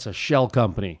town that's a shell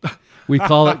company. We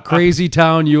call it Crazy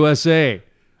Town, USA.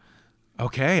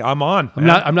 Okay, I'm on.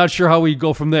 I'm not sure how we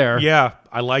go from there. Yeah,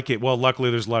 I like it. Well, luckily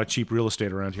there's a lot of cheap real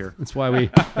estate around here. That's why we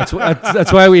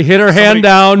that's why we hit our hand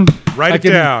down. Write it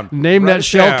down. Name that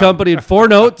shell company in 4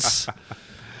 notes.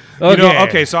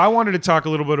 Okay. So I wanted to talk a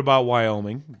little bit about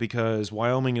Wyoming, because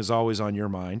Wyoming is always on your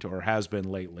mind, or has been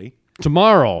lately.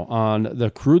 Tomorrow on the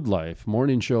Crude Life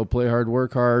Morning Show, Play Hard,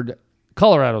 Work Hard,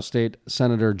 Colorado State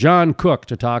Senator John Cook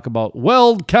to talk about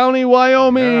Weld County,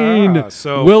 Wyoming. Yeah,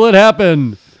 so will it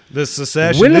happen? The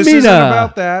secession. This isn't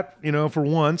about that. For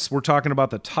once, we're talking about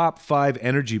the top 5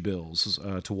 energy bills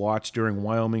to watch during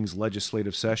Wyoming's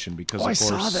legislative session. Because of course,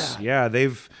 I saw that. Yeah,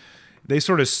 they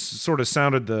sort of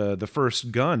sounded the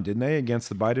first gun, didn't they, against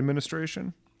the Biden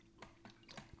administration?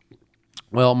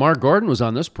 Well, Mark Gordon was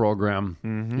on this program.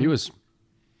 Mm-hmm.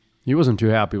 He wasn't too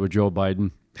happy with Joe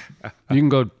Biden. You can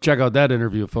go check out that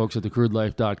interview, folks, at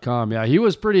thecrudelife.com. Yeah, he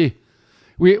was pretty.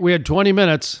 We had 20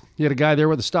 minutes. He had a guy there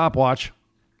with a stopwatch.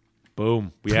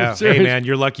 Boom. Yeah. Hey, man,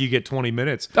 you're lucky you get 20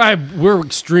 minutes. We're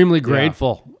extremely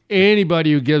grateful. Yeah.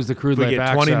 Anybody who gives the Crude Life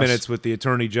access. We get 20 minutes with the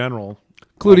Attorney General.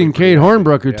 Including Kate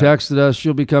Hornbrook, who texted us.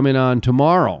 She'll be coming on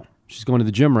tomorrow. She's going to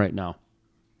the gym right now.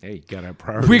 Hey, you gotta have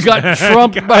priorities. We got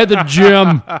trumped by the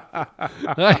gym.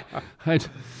 I'd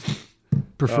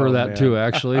prefer that too,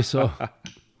 actually. So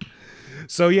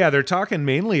yeah, they're talking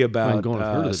mainly about going with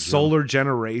her to the gym. solar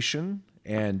generation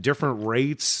and different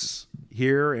rates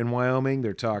here in Wyoming.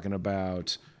 They're talking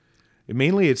about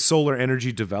mainly it's solar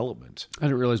energy development. I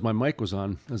didn't realize my mic was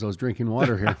on as I was drinking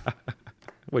water here.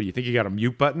 What, do you think you got a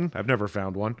mute button? I've never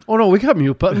found one. Oh, no, we got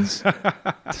mute buttons.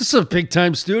 This is a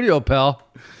big-time studio, pal.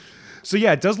 So,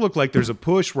 yeah, it does look like there's a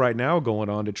push right now going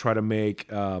on to try to make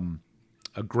a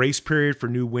grace period for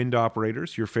new wind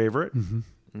operators, your favorite,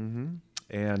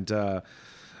 and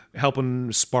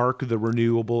helping spark the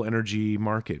renewable energy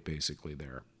market, basically,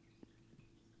 there.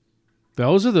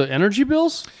 Those are the energy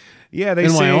bills? Yeah, they in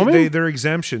say Wyoming? they're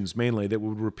exemptions mainly that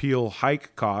would repeal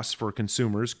hike costs for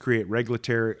consumers, create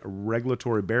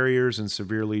regulatory barriers, and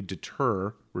severely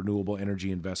deter renewable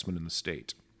energy investment in the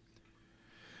state.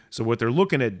 So what they're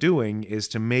looking at doing is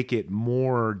to make it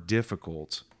more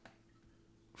difficult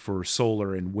for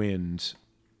solar and wind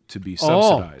to be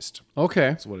subsidized. Okay.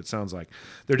 That's what it sounds like.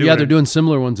 They're doing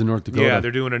similar ones in North Dakota. Yeah, they're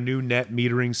doing a new net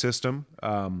metering system.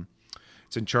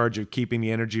 It's in charge of keeping the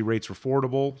energy rates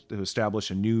affordable, to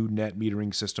establish a new net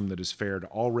metering system that is fair to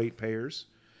all ratepayers.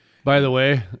 By the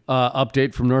way,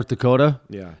 update from North Dakota.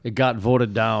 Yeah. It got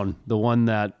voted down. The one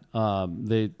that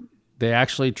they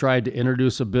actually tried to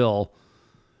introduce a bill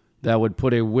that would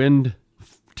put a wind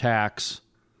tax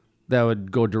that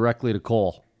would go directly to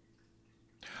coal.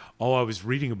 Oh, I was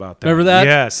reading about that. Remember that?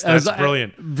 Yes, that's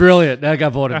brilliant. Brilliant. That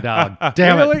got voted down.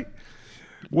 Damn really? it.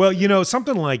 Well,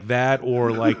 something like that,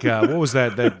 or like what was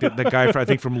that guy I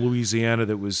think from Louisiana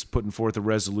that was putting forth a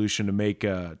resolution to make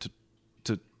to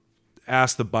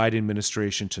ask the Biden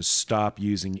administration to stop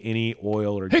using any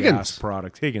oil or gas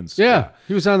product. Higgins, yeah,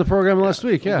 he was on the program last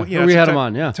week. Yeah, well, we had him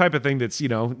on. Yeah, type of thing that's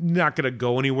not going to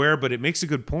go anywhere, but it makes a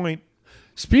good point.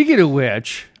 Speaking of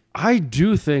which, I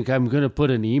do think I'm going to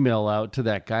put an email out to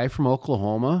that guy from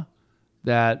Oklahoma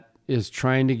that is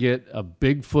trying to get a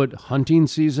Bigfoot hunting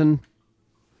season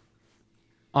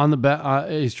on the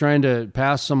he's trying to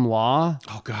pass some law.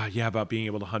 Oh God, yeah, about being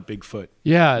able to hunt Bigfoot.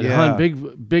 Yeah. Hunt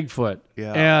Bigfoot.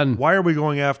 Yeah. And why are we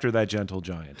going after that gentle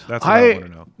giant? That's what I want to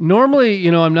know. Normally,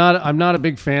 I'm not a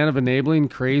big fan of enabling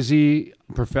crazy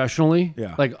professionally.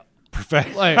 Yeah. Like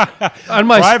on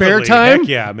my spare Privately, time, heck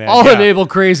yeah, man. I'll Yeah. enable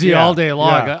crazy all day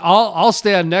long. Yeah. I'll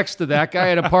stand next to that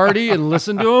guy at a party and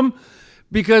listen to him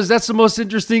because that's the most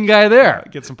interesting guy there.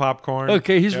 Get some popcorn.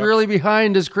 Okay, he's really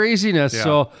behind his craziness. Yeah.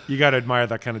 So you got to admire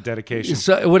that kind of dedication.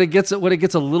 So when it gets a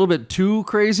little bit too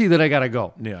crazy, then I gotta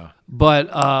go. Yeah. But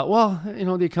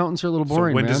the accountants are a little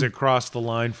boring. So when man. does it cross the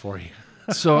line for you?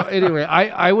 So anyway,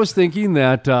 I was thinking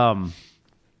that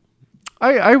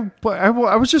I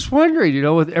was just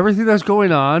wondering, with everything that's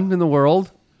going on in the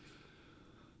world,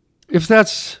 if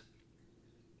that's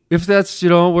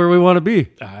where we want to be.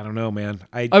 I don't know, man.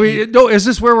 I mean, no, is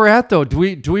this where we're at though? Do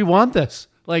we want this?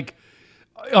 Like,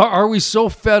 are we so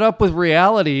fed up with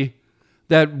reality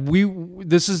that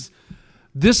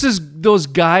this is those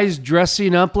guys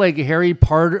dressing up like Harry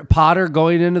Potter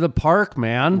going into the park,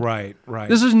 man? Right.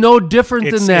 This is no different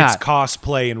than that. It's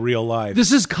cosplay in real life.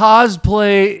 This is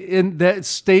cosplay in that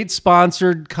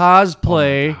state-sponsored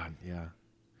cosplay. Oh my God,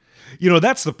 yeah.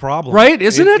 That's the problem. Right,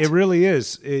 isn't it? It really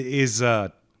is.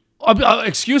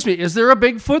 Excuse me, is there a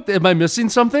Bigfoot? Am I missing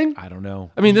something? I don't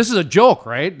know. I mean, this is a joke,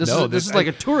 right? This is like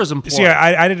a tourism ploy. See,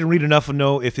 I didn't read enough to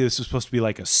know if this was supposed to be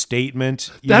like a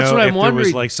statement. That's what I'm wondering. There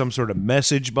was like some sort of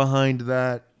message behind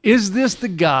that. Is this the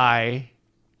guy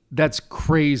that's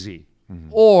crazy?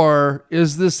 Or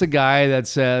is this the guy that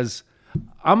says,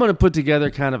 I'm going to put together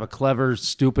kind of a clever,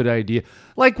 stupid idea?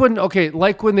 Like when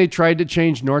they tried to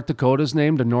change North Dakota's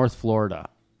name to North Florida.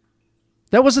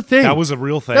 That was a thing. That was a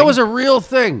real thing? That was a real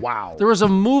thing. Wow. There was a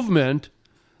movement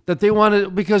that they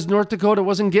wanted because North Dakota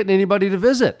wasn't getting anybody to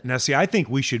visit. Now, see, I think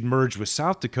we should merge with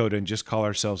South Dakota and just call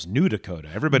ourselves New Dakota.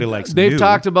 Everybody likes They've new.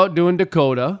 talked about doing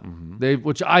Dakota,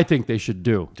 which I think they should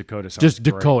do. Dakota sounds Just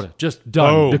great. Dakota. Just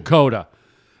done. Boom. Dakota.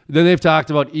 Then they've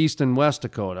talked about East and West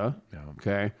Dakota. Yeah.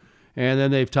 Okay. And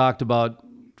then they've talked about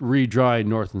redrawing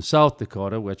North and South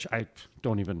Dakota, which I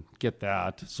don't even get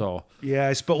that. So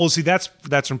yeah, well, see, that's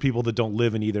from people that don't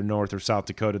live in either North or South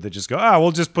Dakota that just go,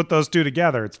 we'll just put those two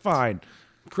together. It's fine.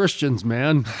 Christians,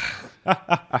 man,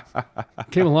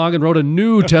 came along and wrote a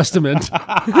New Testament.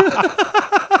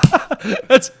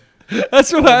 That's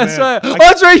what that's right.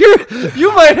 That's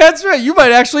right. That's right. You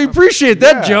might actually appreciate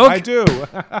that joke. I do.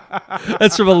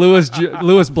 That's from a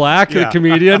Louis Black, the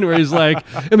comedian, where he's like,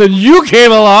 and then you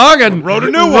came along and wrote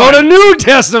a New New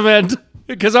Testament.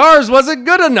 Because ours wasn't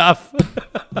good enough.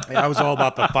 I was all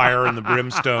about the fire and the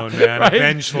brimstone, man. Right? A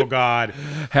vengeful God.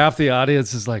 Half the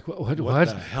audience is like, what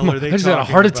the hell are they I just had a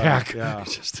heart attack. Yeah.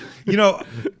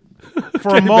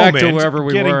 For a moment, back to wherever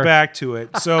we getting were. back to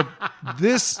it. So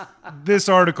this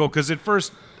article, because at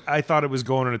first I thought it was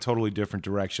going in a totally different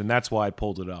direction. That's why I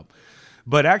pulled it up.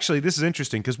 But actually, this is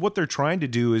interesting because what they're trying to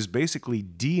do is basically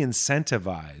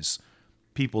de-incentivize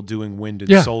people doing wind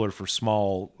and solar for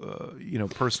small,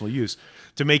 personal use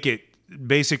to make it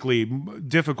basically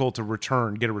difficult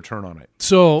to get a return on it.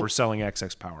 So for selling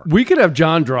excess power. We could have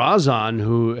John Draws on,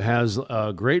 who has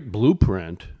a great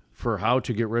blueprint for how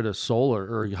to get rid of solar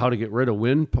or how to get rid of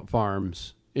wind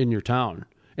farms in your town.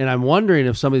 And I'm wondering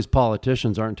if some of these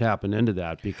politicians aren't tapping into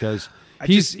that because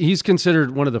he's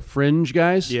considered one of the fringe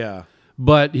guys. Yeah.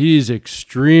 But he's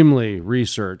extremely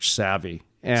research savvy.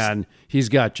 And he's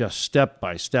got just step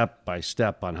by step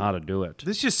on how to do it.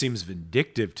 This just seems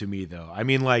vindictive to me, though. I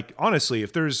mean, like, honestly,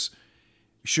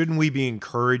 shouldn't we be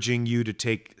encouraging you to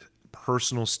take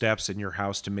personal steps in your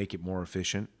house to make it more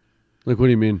efficient? Like, what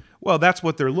do you mean? Well, that's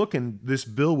what this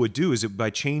bill would do, is by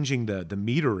changing the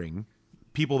metering,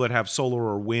 people that have solar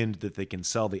or wind that they can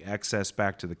sell the excess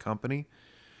back to the company,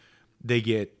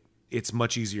 it's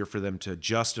much easier for them to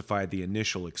justify the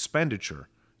initial expenditure.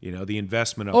 The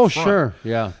investment up front. Oh, sure.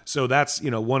 Yeah. So that's,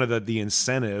 one of the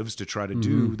incentives to try to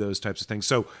do those types of things.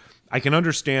 So I can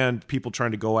understand people trying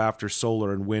to go after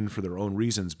solar and wind for their own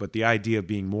reasons, but the idea of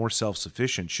being more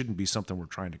self-sufficient shouldn't be something we're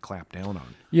trying to clamp down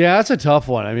on. Yeah, that's a tough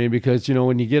one. I mean, because,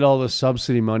 when you get all the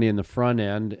subsidy money in the front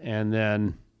end and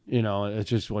then, it's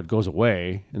just what goes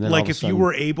away. And then like if you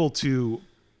were able to...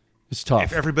 It's tough.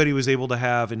 If everybody was able to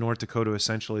have in North Dakota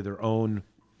essentially their own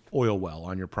oil well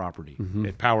on your property.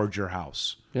 It powered your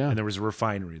house. Yeah. And there was a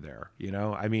refinery there.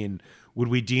 I mean, would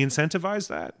we de-incentivize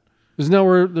that? Isn't that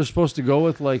where they're supposed to go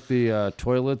with like the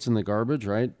toilets and the garbage,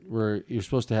 right? Where you're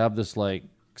supposed to have this like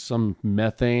some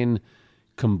methane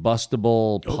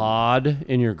combustible pod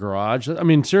in your garage. I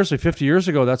mean, seriously, 50 years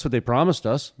ago, that's what they promised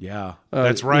us. Yeah,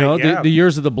 that's right. The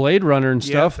years of the Blade Runner and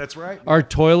stuff. Yeah, that's right. Our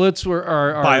toilets were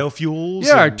our biofuels.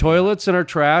 Yeah, our toilets and our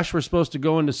trash were supposed to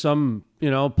go into some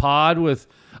pod with.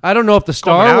 I don't know if the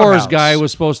Star Wars guy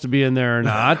was supposed to be in there or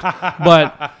not,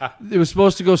 but it was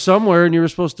supposed to go somewhere, and you were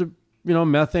supposed to,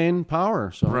 methane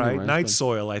power. So right, anyways, night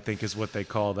soil, I think, is what they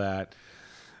call that.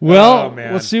 Well,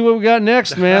 let's see what we got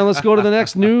next, man. Let's go to the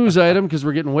next news item because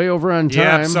we're getting way over on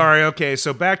time. Yeah, sorry. Okay,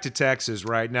 so back to Texas,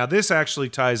 right? Now, this actually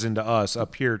ties into us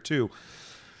up here, too.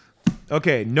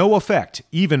 Okay, no effect.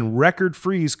 Even record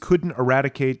freeze couldn't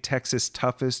eradicate Texas'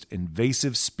 toughest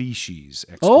invasive species,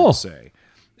 experts say.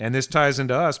 And this ties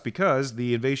into us because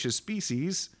the invasive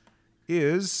species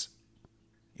is,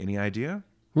 any idea?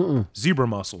 Zebra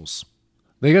mussels.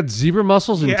 They got zebra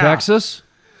mussels in Texas?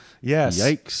 Yes.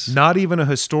 Yikes. Not even a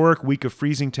historic week of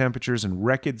freezing temperatures and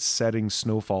record-setting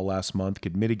snowfall last month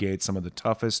could mitigate some of the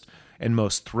toughest and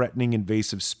most threatening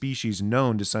invasive species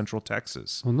known to Central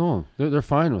Texas. Oh, no. They're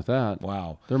fine with that.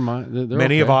 Wow. They're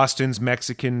Many of Austin's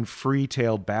Mexican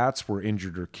free-tailed bats were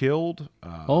injured or killed.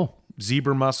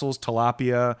 Zebra mussels,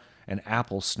 tilapia, and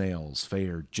apple snails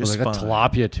fared just fine. They got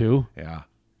tilapia, too? Yeah.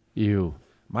 Ew.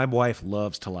 My wife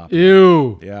loves tilapia.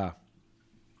 Ew. Yeah.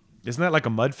 Isn't that like a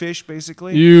mudfish,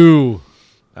 basically? Ew.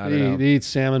 I don't know. They eat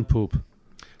salmon poop.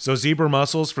 So zebra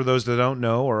mussels, for those that don't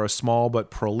know, are a small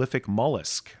but prolific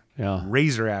mollusk. Yeah.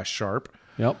 Razor ash sharp.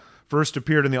 Yep. First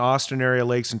appeared in the Austin area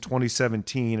lakes in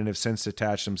 2017 and have since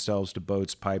attached themselves to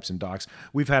boats, pipes, and docks.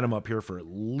 We've had them up here for at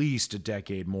least a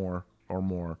decade more or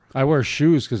more. I wear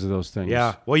shoes because of those things.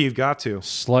 Yeah. Well, you've got to.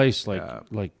 Slice like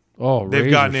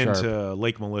they've gotten into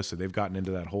Lake Melissa. They've gotten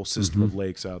into that whole system of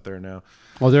lakes out there now.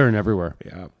 Well, they're in everywhere.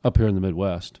 Yeah. Up here in the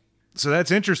Midwest. So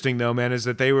that's interesting, though, man, is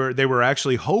that they were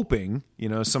actually hoping,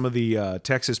 some of the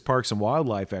Texas Parks and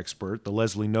Wildlife expert, the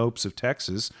Leslie Nopes of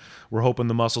Texas, were hoping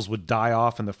the mussels would die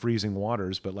off in the freezing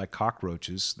waters, but like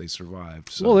cockroaches, they survived.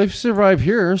 So. Well, they've survived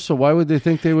here, so why would they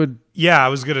think they would? Yeah, I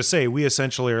was going to say, we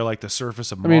essentially are like the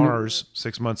surface of Mars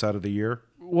 6 months out of the year.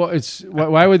 Well,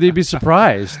 why would they be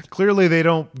surprised? Clearly, they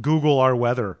don't Google our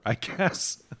weather, I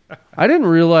guess. I didn't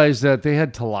realize that they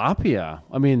had tilapia.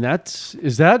 I mean,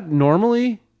 is that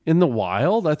normally in the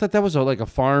wild? I thought that was like a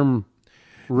farm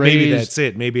raised. Maybe that's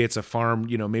it. Maybe it's a farm.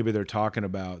 Maybe they're talking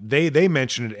about. They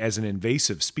mention it as an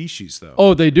invasive species, though.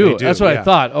 Oh, they do. That's what I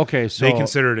thought. Okay, so they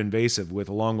consider it invasive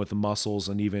along with the mussels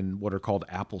and even what are called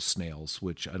apple snails,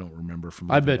 which I don't remember from.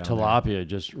 I bet tilapia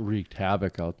just wreaked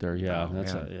havoc out there. Yeah,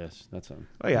 that's a.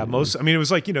 Oh yeah, it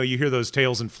was like you hear those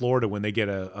tales in Florida when they get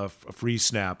a freeze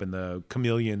snap and the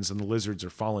chameleons and the lizards are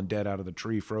falling dead out of the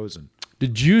tree, frozen.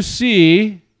 Did you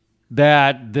see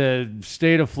that the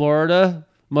state of Florida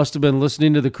must have been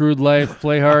listening to the Crude Life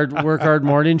Play Hard, Work Hard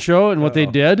morning show, and what they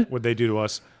did. What'd they do to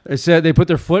us? They said they put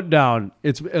their foot down.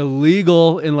 It's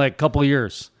illegal in like a couple of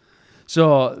years.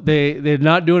 So they're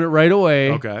not doing it right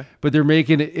away. Okay. But they're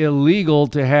making it illegal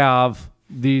to have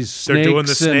these snakes. They're doing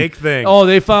the snake thing. Oh,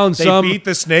 they found They beat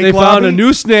the snake They found lobby? a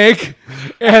new snake,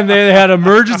 and they had an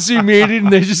emergency meeting.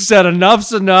 And they just said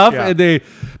enough's enough, Yeah. and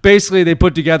they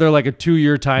put together like a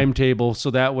 2-year timetable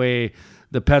so that way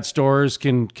the pet stores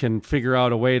can figure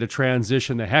out a way to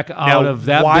transition the heck out of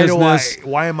that business.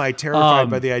 Why am I terrified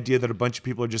by the idea that a bunch of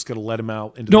people are just going to let him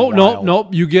out into the wild? No.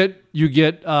 You get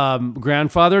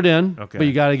grandfathered in, Okay. but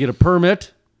you got to get a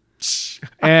permit. But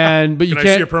you Can I see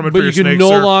can't. a permit But for you your can snake, no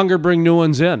sir? longer bring new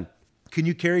ones in. Can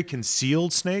you carry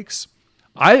concealed snakes?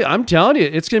 I'm telling you,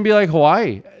 it's going to be like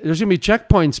Hawaii. There's going to be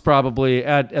checkpoints probably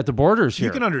at the borders here.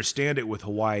 You can understand it with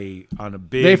Hawaii on a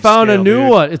big They found scale, a new dude.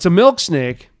 one. It's a milk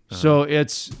snake, so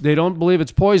they don't believe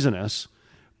it's poisonous.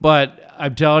 But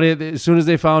I'm telling you, as soon as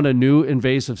they found a new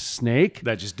invasive snake,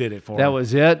 That just did it for that them.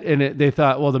 was it. And they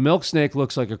thought, well, the milk snake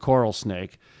looks like a coral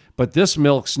snake, but this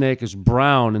milk snake is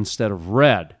brown instead of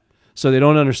red. So they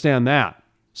don't understand that.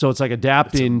 So it's like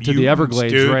adapting to the mutants,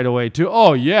 Everglades dude. right away too.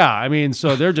 Oh yeah, I mean,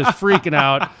 so they're just freaking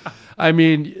out. I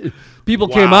mean, people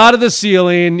came Wow. out of the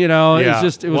ceiling. You know, it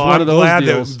was well, one I'm of those glad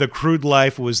deals. that the Crude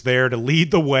Life was there to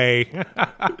lead the way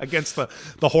against the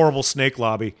horrible snake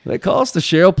lobby. They call us the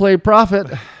shale play prophet.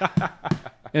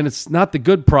 And it's not the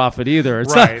good prophet either.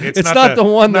 It's Right. not. It's It's not not the- the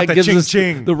one not that the gives ching us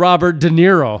ching. the Robert De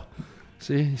Niro.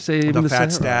 See, say even The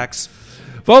fat same- stacks.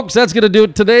 Folks, that's going to do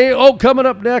it today. Oh, coming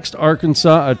up next,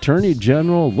 Arkansas Attorney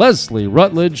General Leslie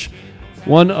Rutledge,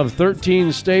 one of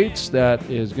 13 states that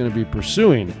is going to be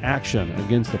pursuing action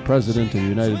against the President of the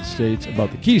United States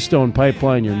about the Keystone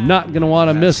Pipeline. You're not going to want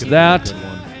to miss that.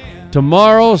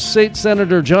 Tomorrow, State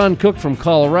Senator John Cook from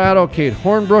Colorado, Kate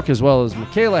Hornbrook, as well as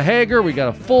Michaela Hager. We got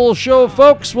a full show,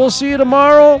 folks. We'll see you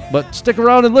tomorrow, but stick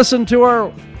around and listen to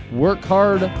our Work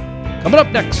Hard coming up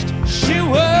next. She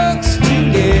works to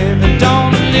live and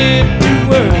don't live to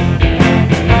work.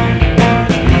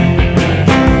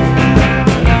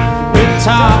 We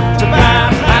talked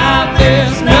about how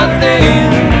there's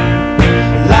nothing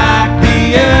like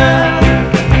the earth,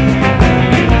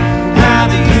 how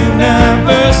the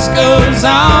universe goes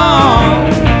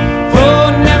on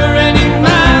for never-ending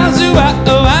miles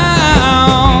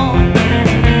around.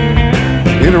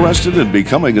 Interested in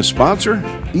becoming a sponsor?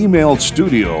 Email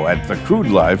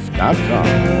studio@thecrudelife.com.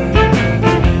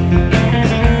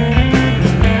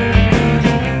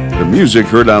 The music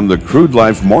heard on the Crude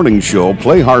Life Morning Show,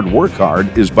 Play Hard, Work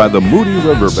Hard, is by the Moody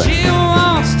River Band. She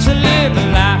wants to live a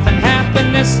life and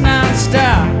happiness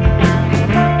non-stop.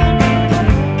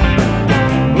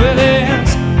 Well,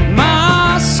 there's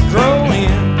moss growing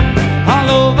all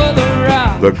over the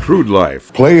rock. The Crude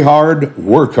Life, Play Hard,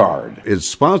 Work Hard, is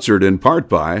sponsored in part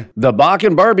by The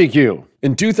Bakken Barbecue.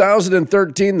 In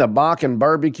 2013, the Bakken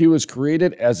Barbecue was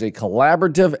created as a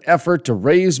collaborative effort to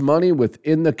raise money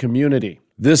within the community.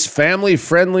 This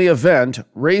family-friendly event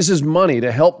raises money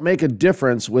to help make a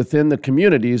difference within the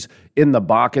communities in the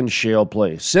Bakken Shale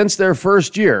Play. Since their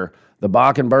first year, the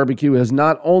Bakken Barbecue has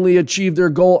not only achieved their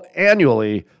goal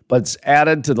annually, but it's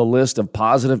added to the list of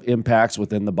positive impacts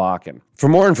within the Bakken. For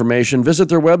more information, visit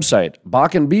their website,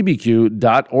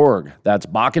 bakkenbbq.org. That's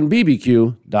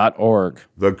bakkenbbq.org.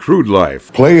 The Crude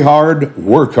Life, Play Hard,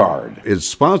 Work Hard, is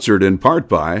sponsored in part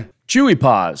by Chewy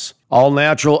Paws, all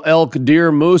natural elk,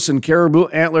 deer, moose, and caribou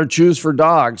antler chews for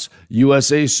dogs.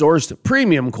 USA sourced,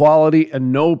 premium quality,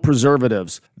 and no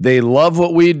preservatives. They love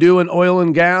what we do in oil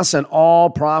and gas, and all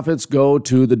profits go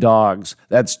to the dogs.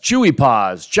 That's Chewy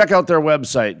Paws. Check out their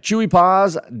website,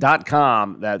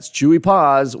 chewypaws.com. That's Chewy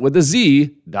Paws with a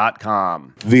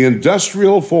Z.com. the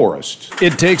Industrial Forest.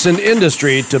 It takes an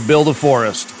industry to build a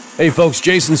forest. Hey folks,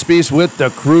 Jason Spees with The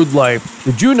Crude Life.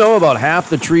 Did you know about half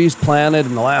the trees planted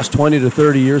in the last 20 to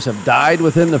 30 years have died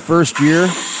within the first year?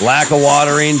 Lack of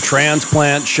watering,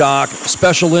 transplant shock,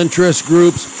 special interest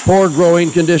groups, poor growing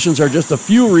conditions are just a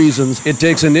few reasons it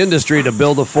takes an industry to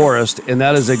build a forest, and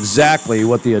that is exactly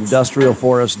what the industrial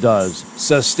forest does.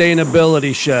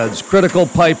 Sustainability sheds, critical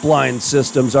pipeline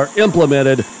systems are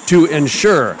implemented to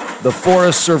ensure the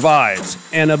forest survives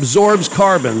and absorbs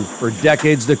carbon for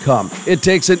decades to come. It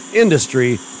takes an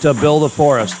industry to build a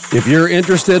forest. If you're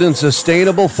interested in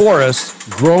sustainable forests,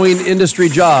 growing industry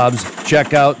jobs,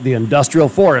 check out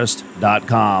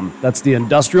theindustrialforest.com. That's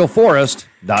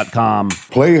theindustrialforest.com.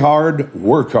 Play Hard,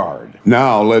 Work Hard.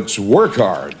 Now let's work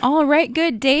hard. All right,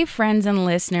 good day, friends and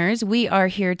listeners. We are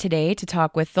here today to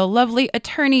talk with the lovely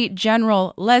Attorney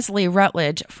General Leslie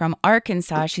Rutledge from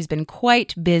Arkansas. She's been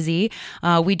quite busy.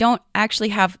 We don't actually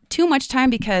have too much time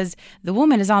because the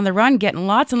woman is on the run getting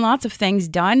lots and lots of things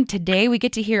done. Today, we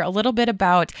get to hear a little bit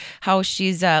about how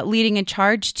she's leading a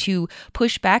charge to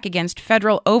push back against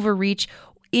federal overreach.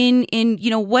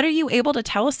 What are you able to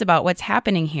tell us about what's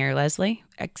happening here, Leslie?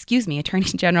 Excuse me, Attorney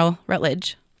General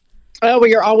Rutledge. Well,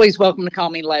 you're always welcome to call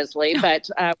me Leslie, but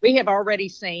we have already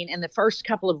seen in the first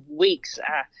couple of weeks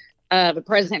of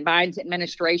President Biden's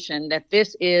administration that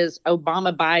this is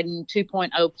Obama-Biden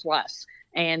 2.0 plus.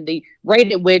 And the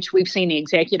rate at which we've seen the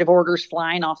executive orders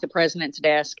flying off the president's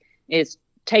desk is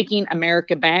taking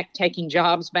America back, taking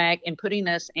jobs back, and putting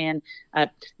us in a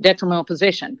detrimental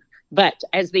position. But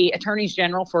as the attorneys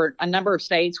general for a number of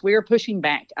states, we are pushing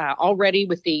back already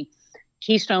with the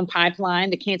Keystone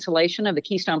Pipeline, the cancellation of the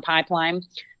Keystone Pipeline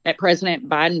that President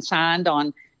Biden signed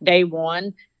on day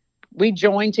one. We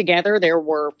joined together. There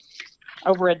were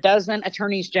over a dozen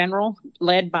attorneys general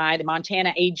led by the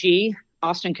Montana AG,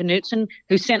 Austin Knudsen,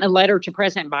 who sent a letter to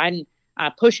President Biden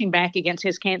pushing back against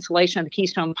his cancellation of the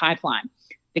Keystone Pipeline.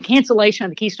 The cancellation of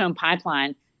the Keystone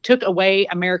Pipeline took away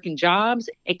American jobs.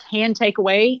 It can take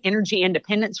away energy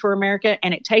independence for America,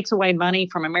 and it takes away money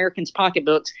from Americans'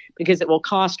 pocketbooks because it will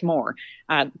cost more.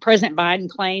 President Biden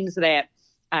claims that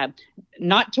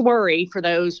not to worry for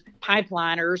those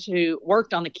pipeliners who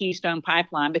worked on the Keystone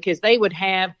Pipeline because they would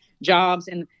have jobs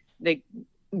in the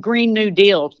Green New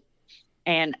Deal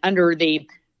and under the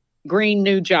Green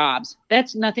New Jobs.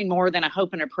 That's nothing more than a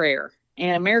hope and a prayer.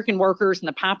 And American workers and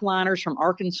the pipeliners from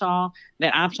Arkansas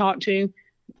that I've talked to,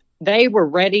 they were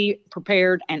ready,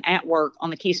 prepared, and at work on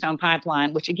the Keystone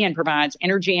Pipeline, which again provides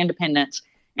energy independence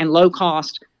and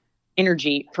low-cost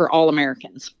energy for all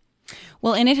Americans.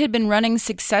 Well, and it had been running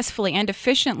successfully and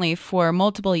efficiently for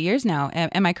multiple years now.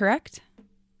 Am I correct?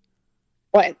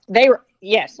 Well, they were,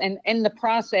 yes, and in the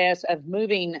process of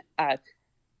moving,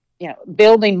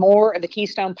 building more of the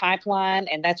Keystone Pipeline,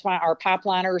 and that's why our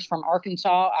pipeliners from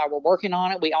Arkansas were working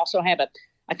on it. We also have a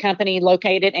company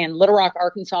located in Little Rock,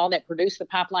 Arkansas that produced the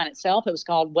pipeline itself. It was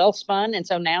called Wellspun. And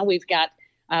so now we've got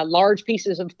large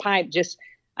pieces of pipe just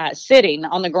sitting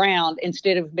on the ground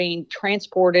instead of being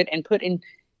transported and put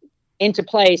into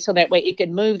place so that way it could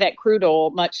move that crude oil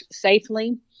much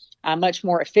safely, much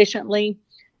more efficiently,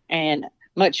 and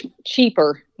much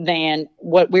cheaper than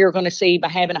what we're going to see by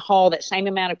having to haul that same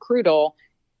amount of crude oil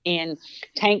in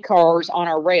tank cars on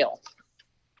our rail.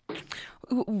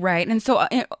 Right. And so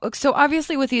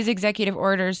obviously with these executive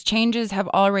orders, changes have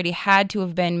already had to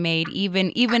have been made,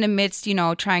 even amidst,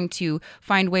 trying to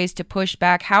find ways to push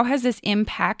back. How has this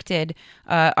impacted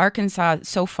Arkansas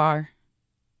so far?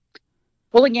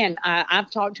 Well, again, I've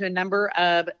talked to a number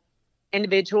of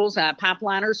individuals,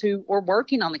 pipeliners who were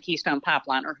working on the Keystone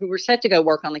Pipeline or who were set to go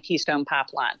work on the Keystone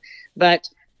Pipeline. But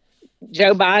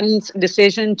Joe Biden's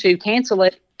decision to cancel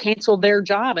it canceled their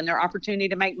job and their opportunity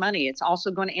to make money. It's also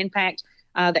going to impact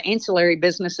the ancillary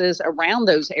businesses around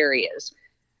those areas.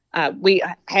 We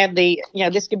have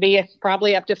this could be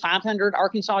probably up to 500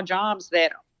 Arkansas jobs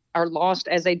that are lost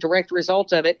as a direct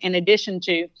result of it, in addition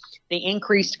to the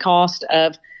increased cost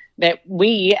of that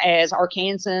we as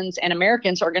Arkansans and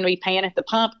Americans are going to be paying at the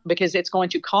pump because it's going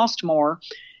to cost more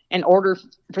in order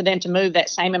for them to move that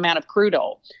same amount of crude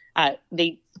oil.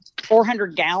 The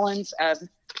 400 gallons of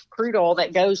crude oil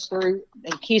that goes through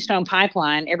the Keystone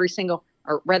Pipeline,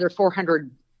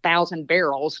 400,000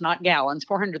 barrels, not gallons,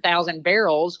 400,000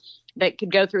 barrels that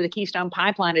could go through the Keystone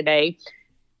Pipeline today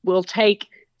will take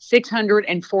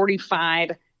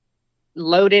 645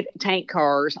 loaded tank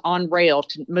cars on rail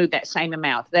to move that same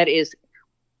amount. That is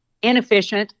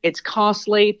inefficient, it's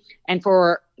costly, and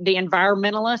for the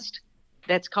environmentalist,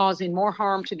 that's causing more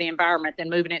harm to the environment than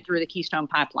moving it through the Keystone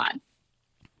Pipeline.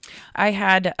 I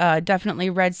had definitely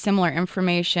read similar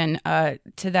information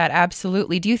to that,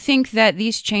 absolutely. Do you think that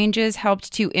these changes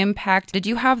helped to impact, did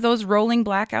you have those rolling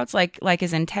blackouts like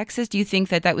as in Texas? Do you think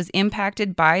that was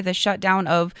impacted by the shutdown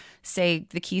of, say,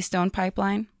 the Keystone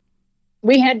Pipeline?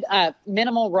 We had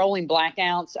minimal rolling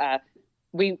blackouts.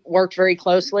 We worked very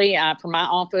closely from my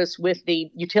office with the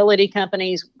utility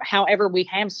companies. However, we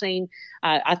have seen,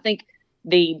 I think,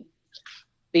 the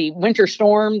winter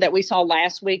storm that we saw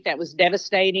last week that was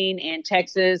devastating in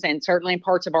Texas and certainly in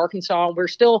parts of Arkansas. We're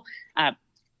still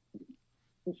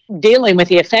dealing with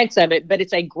the effects of it, but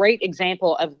it's a great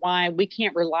example of why we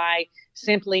can't rely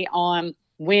simply on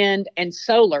wind and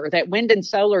solar. That wind and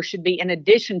solar should be in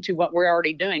addition to what we're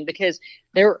already doing, because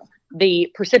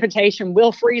the precipitation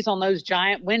will freeze on those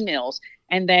giant windmills.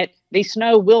 and that the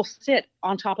snow will sit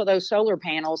on top of those solar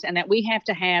panels, and that we have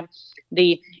to have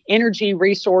the energy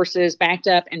resources backed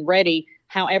up and ready.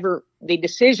 However, the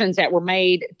decisions that were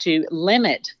made to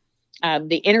limit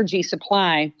the energy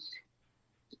supply,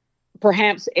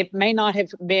 perhaps it may not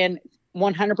have been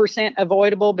 100%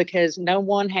 avoidable, because no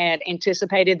one had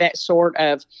anticipated that sort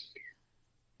of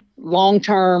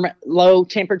long-term low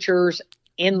temperatures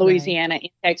in Louisiana, in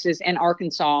Texas, and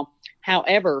Arkansas.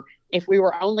 However, if we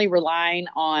were only relying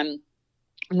on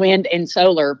wind and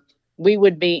solar, we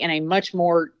would be in a much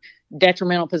more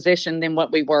detrimental position than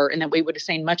what we were, and that we would have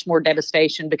seen much more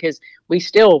devastation, because we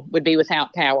still would be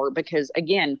without power, because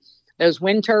again, those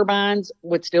wind turbines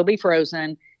would still be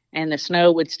frozen and the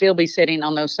snow would still be sitting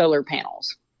on those solar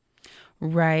panels.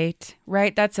 Right.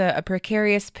 That's a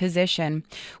precarious position.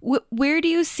 Where do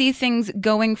you see things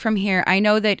going from here? I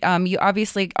know that you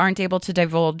obviously aren't able to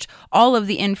divulge all of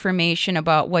the information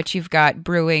about what you've got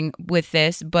brewing with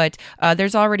this, but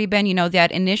there's already been,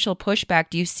 that initial pushback.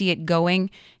 Do you see it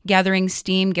gathering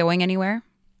steam, going anywhere?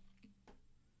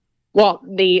 Well,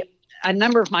 a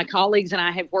number of my colleagues and I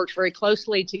have worked very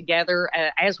closely together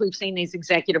as we've seen these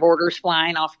executive orders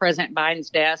flying off President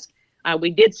Biden's desk. We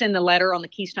did send the letter on the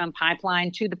Keystone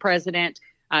pipeline to the president,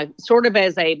 sort of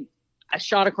as a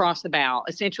shot across the bow,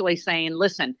 essentially saying,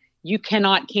 listen, you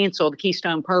cannot cancel the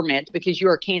Keystone permit because you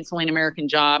are canceling American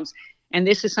jobs. And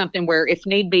this is something where, if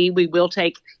need be, we will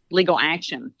take legal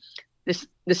action.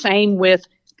 The same with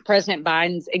President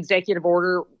Biden's executive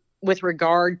order with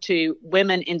regard to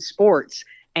women in sports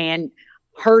and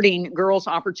hurting girls'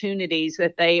 opportunities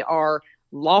that they are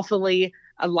lawfully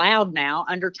allowed now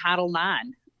under Title IX.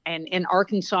 And in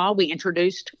Arkansas, we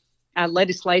introduced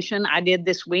legislation I did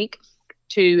this week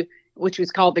which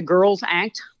was called the Girls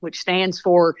Act, which stands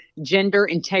for Gender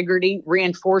Integrity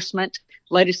Reinforcement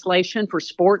Legislation for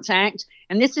Sports Act.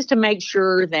 And this is to make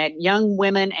sure that young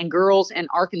women and girls in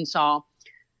Arkansas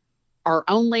are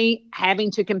only having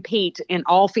to compete in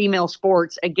all-female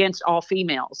sports against all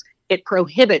females. It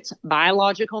prohibits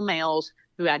biological males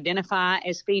who identify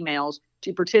as females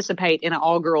to participate in an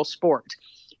all-girls sport.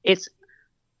 It's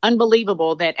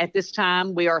unbelievable that at this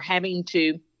time we are having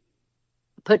to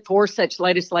put forth such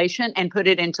legislation and put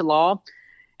it into law.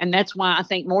 And that's why I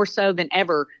think more so than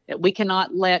ever that we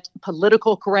cannot let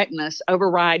political correctness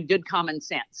override good common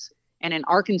sense. And in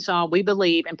Arkansas, we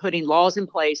believe in putting laws in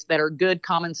place that are good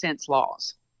common sense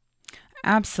laws.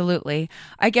 Absolutely.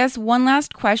 I guess one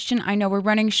last question. I know we're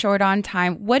running short on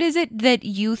time. What is it that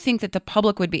you think that the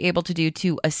public would be able to do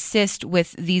to assist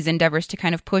with these endeavors to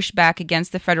kind of push back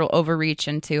against the federal overreach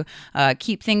and to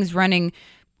keep things running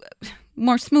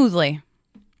more smoothly?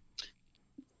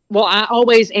 Well, I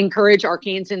always encourage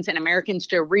Arkansans and Americans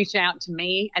to reach out to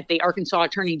me at the Arkansas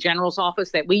Attorney General's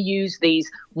office, that we use these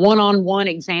one-on-one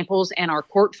examples in our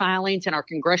court filings and our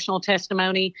congressional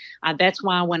testimony. That's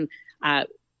why when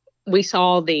we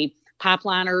saw the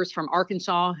pipeliners from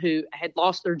Arkansas who had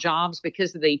lost their jobs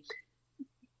because of the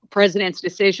president's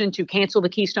decision to cancel the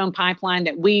Keystone pipeline,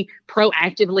 that we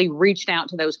proactively reached out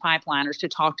to those pipeliners to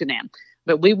talk to them.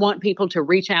 But we want people to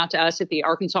reach out to us at the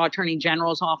Arkansas Attorney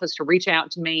General's office, to reach out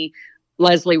to me,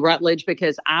 Leslie Rutledge,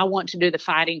 because I want to do the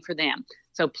fighting for them.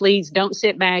 So please don't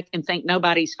sit back and think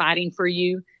nobody's fighting for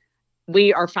you.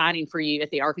 We are fighting for you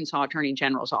at the Arkansas Attorney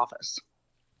General's office.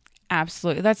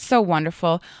 Absolutely. That's so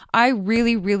wonderful. I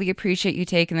really, really appreciate you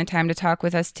taking the time to talk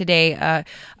with us today.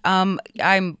 I'm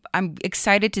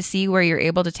excited to see where you're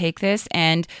able to take this,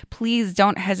 and please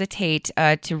don't hesitate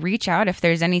to reach out if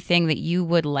there's anything that you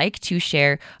would like to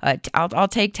share. I'll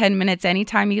take 10 minutes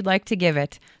anytime you'd like to give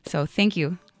it. So thank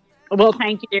you. Well,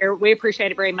 thank you, dear. We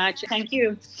appreciate it very much. Thank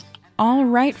you. All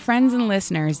right, friends and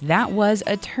listeners, that was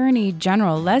Attorney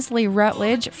General Leslie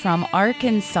Rutledge from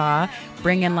Arkansas,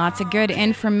 bringing lots of good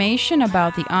information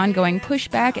about the ongoing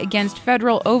pushback against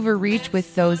federal overreach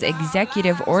with those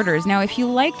executive orders. Now, if you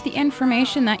liked the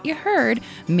information that you heard,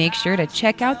 make sure to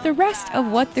check out the rest of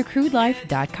what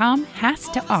thecrudelife.com has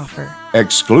to offer.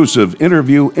 Exclusive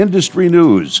interview, industry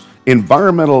news,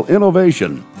 environmental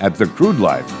innovation at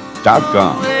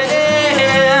thecrudelife.com.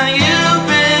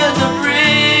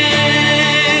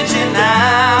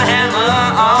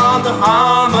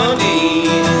 Harmony.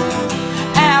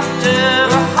 After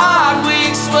a hard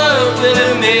week's work, we'll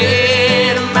have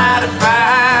made a mighty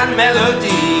fine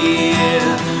melody.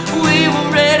 We were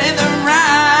ready the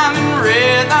rhyme and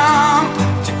rhythm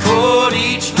to chord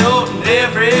each note and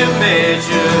every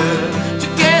measure.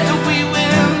 Together we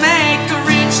will make a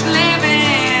rich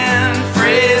living,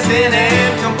 phrasing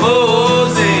and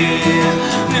composing.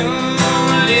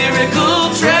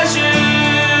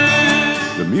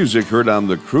 music heard on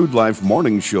the Crude Life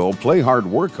Morning Show, Play Hard,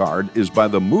 Work Hard, is by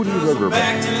the Moody River Band.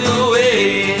 Back to the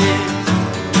way.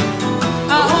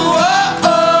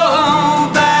 Oh,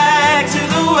 back to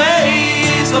the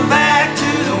ways. So back to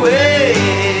the way.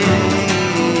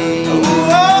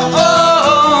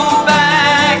 Oh,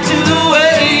 back to the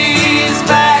ways.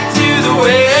 Back to the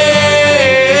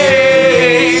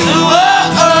ways.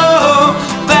 Oh,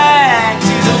 back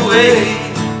to the way.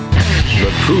 The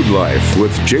Crude Life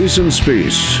with Jason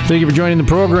Spees. Thank you for joining the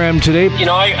program today. You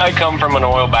know, I come from an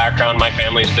oil background. My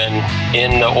family's been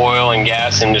in the oil and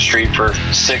gas industry for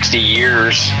 60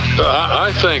 years.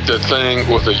 I think the thing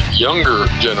with the younger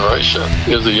generation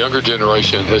is the younger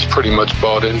generation has pretty much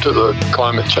bought into the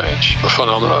climate change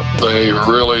phenomena. They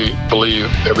really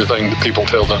believe everything that people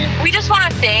tell them. We just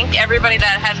want to thank everybody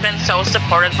that has been so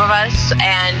supportive of us,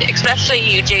 and especially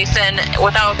you, Jason.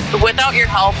 Without your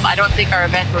help, I don't think our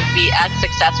event would be as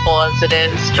successful as it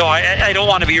is. So I don't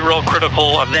want to be real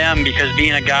critical of them, because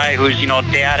being a guy who's,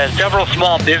 dad has several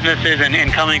small businesses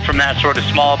and coming from that sort of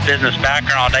small business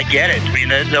background, I get it. I mean,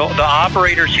 the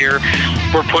operators here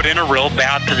were put in a real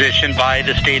bad position by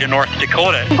the state of North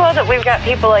Dakota. I'm glad that we've got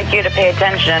people like you to pay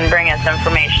attention and bring us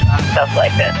information on stuff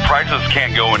like this. Prices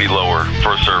can't go any lower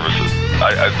for services.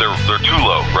 They're too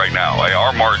low right now.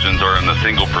 Our margins are in the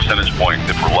single percentage point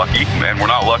if we're lucky, and we're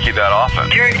not lucky that often.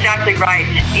 You're exactly right.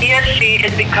 ESG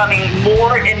is becoming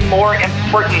more and more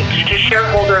important to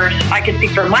shareholders. I can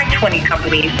speak for my 20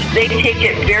 companies. They take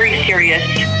it very serious.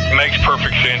 It makes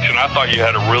perfect sense, and I thought you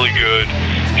had a really good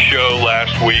show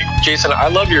last week. Jason, I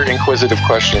love your inquisitive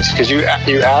questions, because you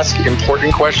ask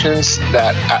important questions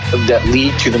that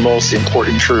lead to the most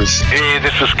important truths. Hey,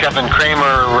 this is Kevin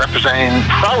Kramer, representing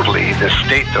proudly the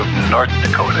state of North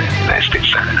Dakota, United States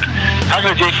Senate.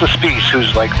 Talking to Jason Spees,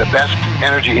 who's like the best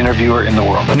energy interviewer in the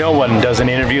world. No one does an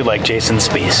interview like Jason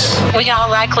Spees. We all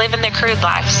like living the crude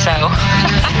life, so.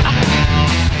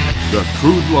 The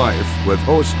Crude Life with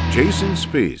host Jason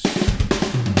Spees.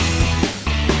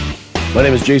 My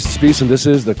name is Jason Spees, and this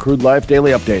is the Crude Life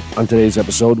Daily Update. On today's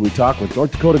episode, we talk with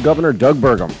North Dakota Governor Doug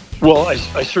Burgum. Well,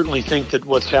 I certainly think that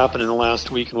what's happened in the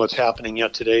last week and what's happening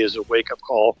yet today is a wake-up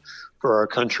call for our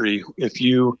country. If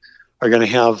you are going to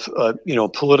have,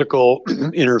 political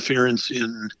interference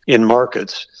in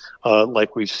markets,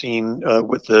 like we've seen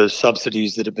with the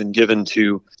subsidies that have been given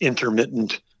to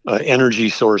intermittent energy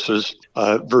sources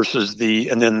versus the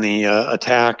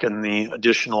attack and the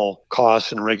additional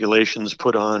costs and regulations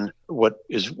put on what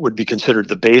would be considered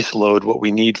the base load, what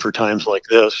we need for times like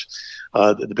this,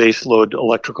 the base load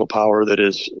electrical power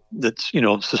that's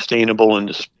sustainable and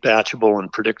dispatchable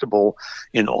and predictable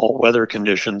in all weather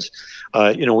conditions.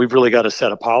 We've really got a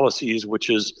set of policies which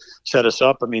has set us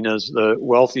up, as the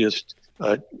wealthiest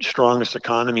strongest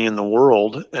economy in the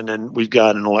world, and then we've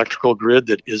got an electrical grid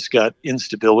that has got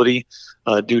instability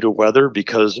due to weather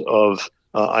because of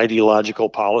ideological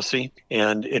policy.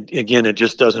 And it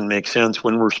just doesn't make sense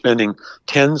when we're spending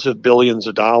tens of billions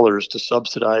of dollars to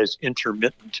subsidize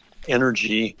intermittent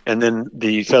energy, and then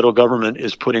the federal government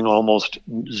is putting almost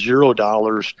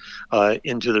 $0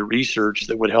 into the research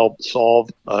that would help solve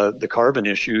the carbon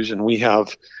issues. And we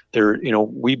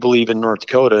believe in North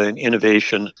Dakota in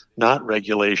innovation, not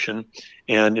regulation.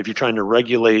 And if you're trying to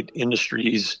regulate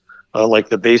industries like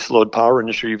the baseload power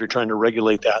industry, if you're trying to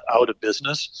regulate that out of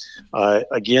business,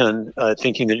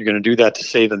 thinking that you're going to do that to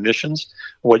save emissions,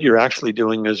 what you're actually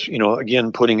doing is,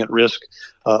 putting at risk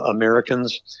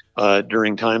Americans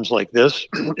during times like this.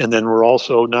 And then we're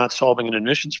also not solving an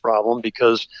emissions problem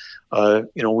because,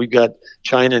 we've got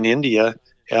China and India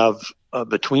have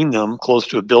between them close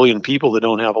to 1 billion people that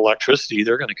don't have electricity.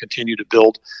 They're going to continue to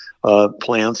build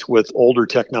plants with older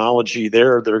technology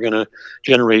there. They're going to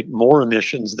generate more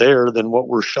emissions there than what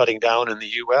we're shutting down in the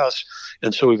U.S.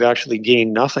 And so we've actually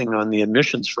gained nothing on the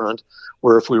emissions front,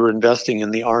 where if we were investing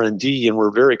in the R&D, and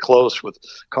we're very close with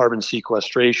carbon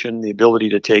sequestration, the ability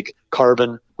to take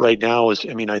carbon right now is,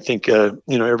 I think,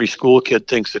 every school kid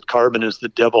thinks that carbon is the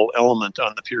devil element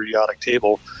on the periodic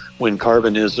table when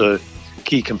carbon is a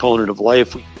key component of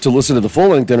life. To listen to the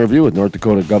full-length interview with North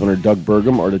Dakota Governor Doug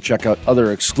Burgum or to check out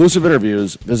other exclusive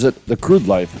interviews, visit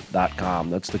thecrudelife.com.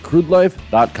 That's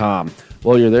thecrudelife.com.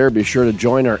 While you're there, be sure to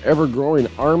join our ever-growing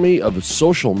army of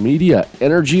social media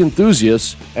energy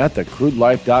enthusiasts at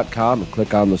thecrudelife.com and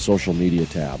click on the social media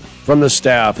tab. From the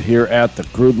staff here at the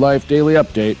Crude Life Daily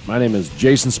Update, my name is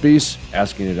Jason Spees,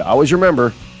 asking you to always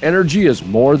remember, energy is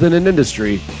more than an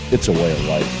industry, it's a way of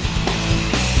life.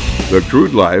 The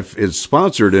Crude Life is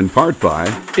sponsored in part by...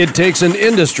 It takes an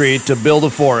industry to build a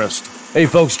forest. Hey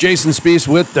folks, Jason Spees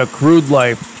with The Crude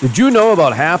Life. Did you know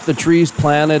about half the trees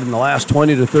planted in the last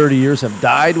 20 to 30 years have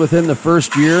died within the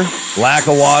first year? Lack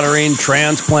of watering,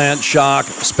 transplant shock,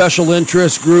 special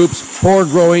interest groups, poor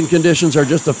growing conditions are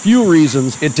just a few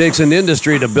reasons it takes an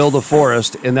industry to build a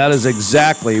forest, and that is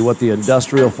exactly what the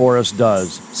industrial forest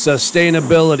does.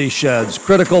 Sustainability sheds,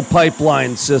 critical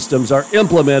pipeline systems are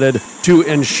implemented to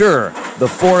ensure the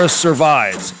forest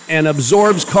survives and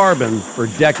absorbs carbon for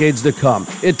decades to come.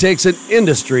 It takes an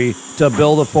industry to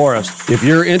build a forest. If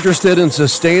you're interested in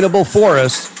sustainable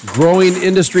forests, growing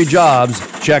industry jobs,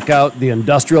 check out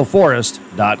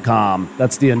theindustrialforest.com.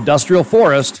 That's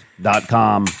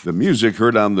theindustrialforest.com. The music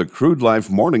heard on the Crude Life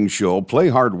Morning Show, Play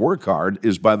Hard, Work Hard,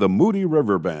 is by the Moody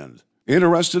River Band.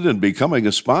 Interested in becoming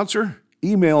a sponsor?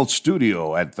 Email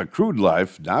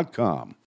studio@thecrudelife.com.